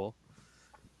was cool.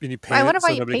 And you paint I wonder it why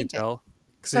so you nobody can paint it. tell.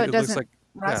 'Cause So it looks doesn't like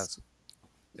rust.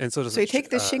 yeah, and so does So you take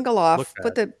the shingle look off,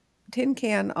 put bad. the tin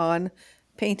can on,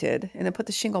 painted, and then put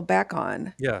the shingle back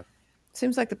on. Yeah,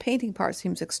 Seems like the painting part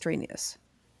seems extraneous.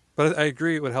 but I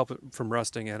agree it would help it from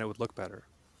rusting and it would look better.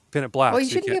 Pin it black Well, you so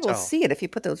you shouldn't be can't able tell. to see it if you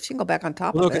put the shingle back on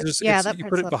top Well, no, of it. because Yeah, that you part's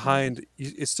put it left behind.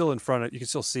 It's still in front of. You can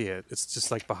still see it. It's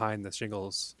just like behind the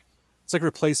shingles. It's like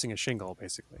replacing a shingle,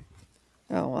 basically.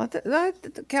 Oh, well,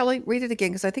 Kelly, read it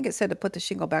again because I think it said to put the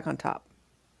shingle back on top.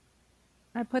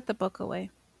 I put the book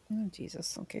away. Oh,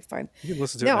 Jesus. Okay, fine. You can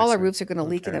listen to it Now all next our week. roofs are going to Who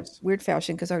leak in a cares? weird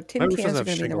fashion because our My tin roof cans doesn't are have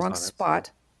going to be in the shingles wrong on it, so-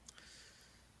 spot.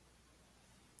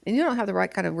 And you don't have the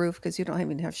right kind of roof because you don't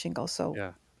even have shingles. So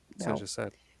Yeah, that's what no, I just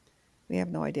said. we have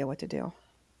no idea what to do. All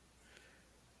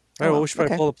right, well, well, we should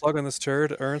probably okay. pull the plug on this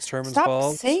turd. Ernst Herman's Stop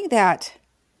balls. saying that.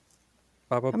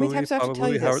 Baba How many Booey, times do I have to Baba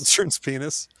tell you Booey, Howard this? Stern's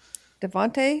penis.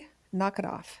 Devontae, knock it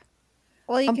off.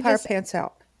 Well, you could Umpire just pants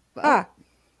out. Ah,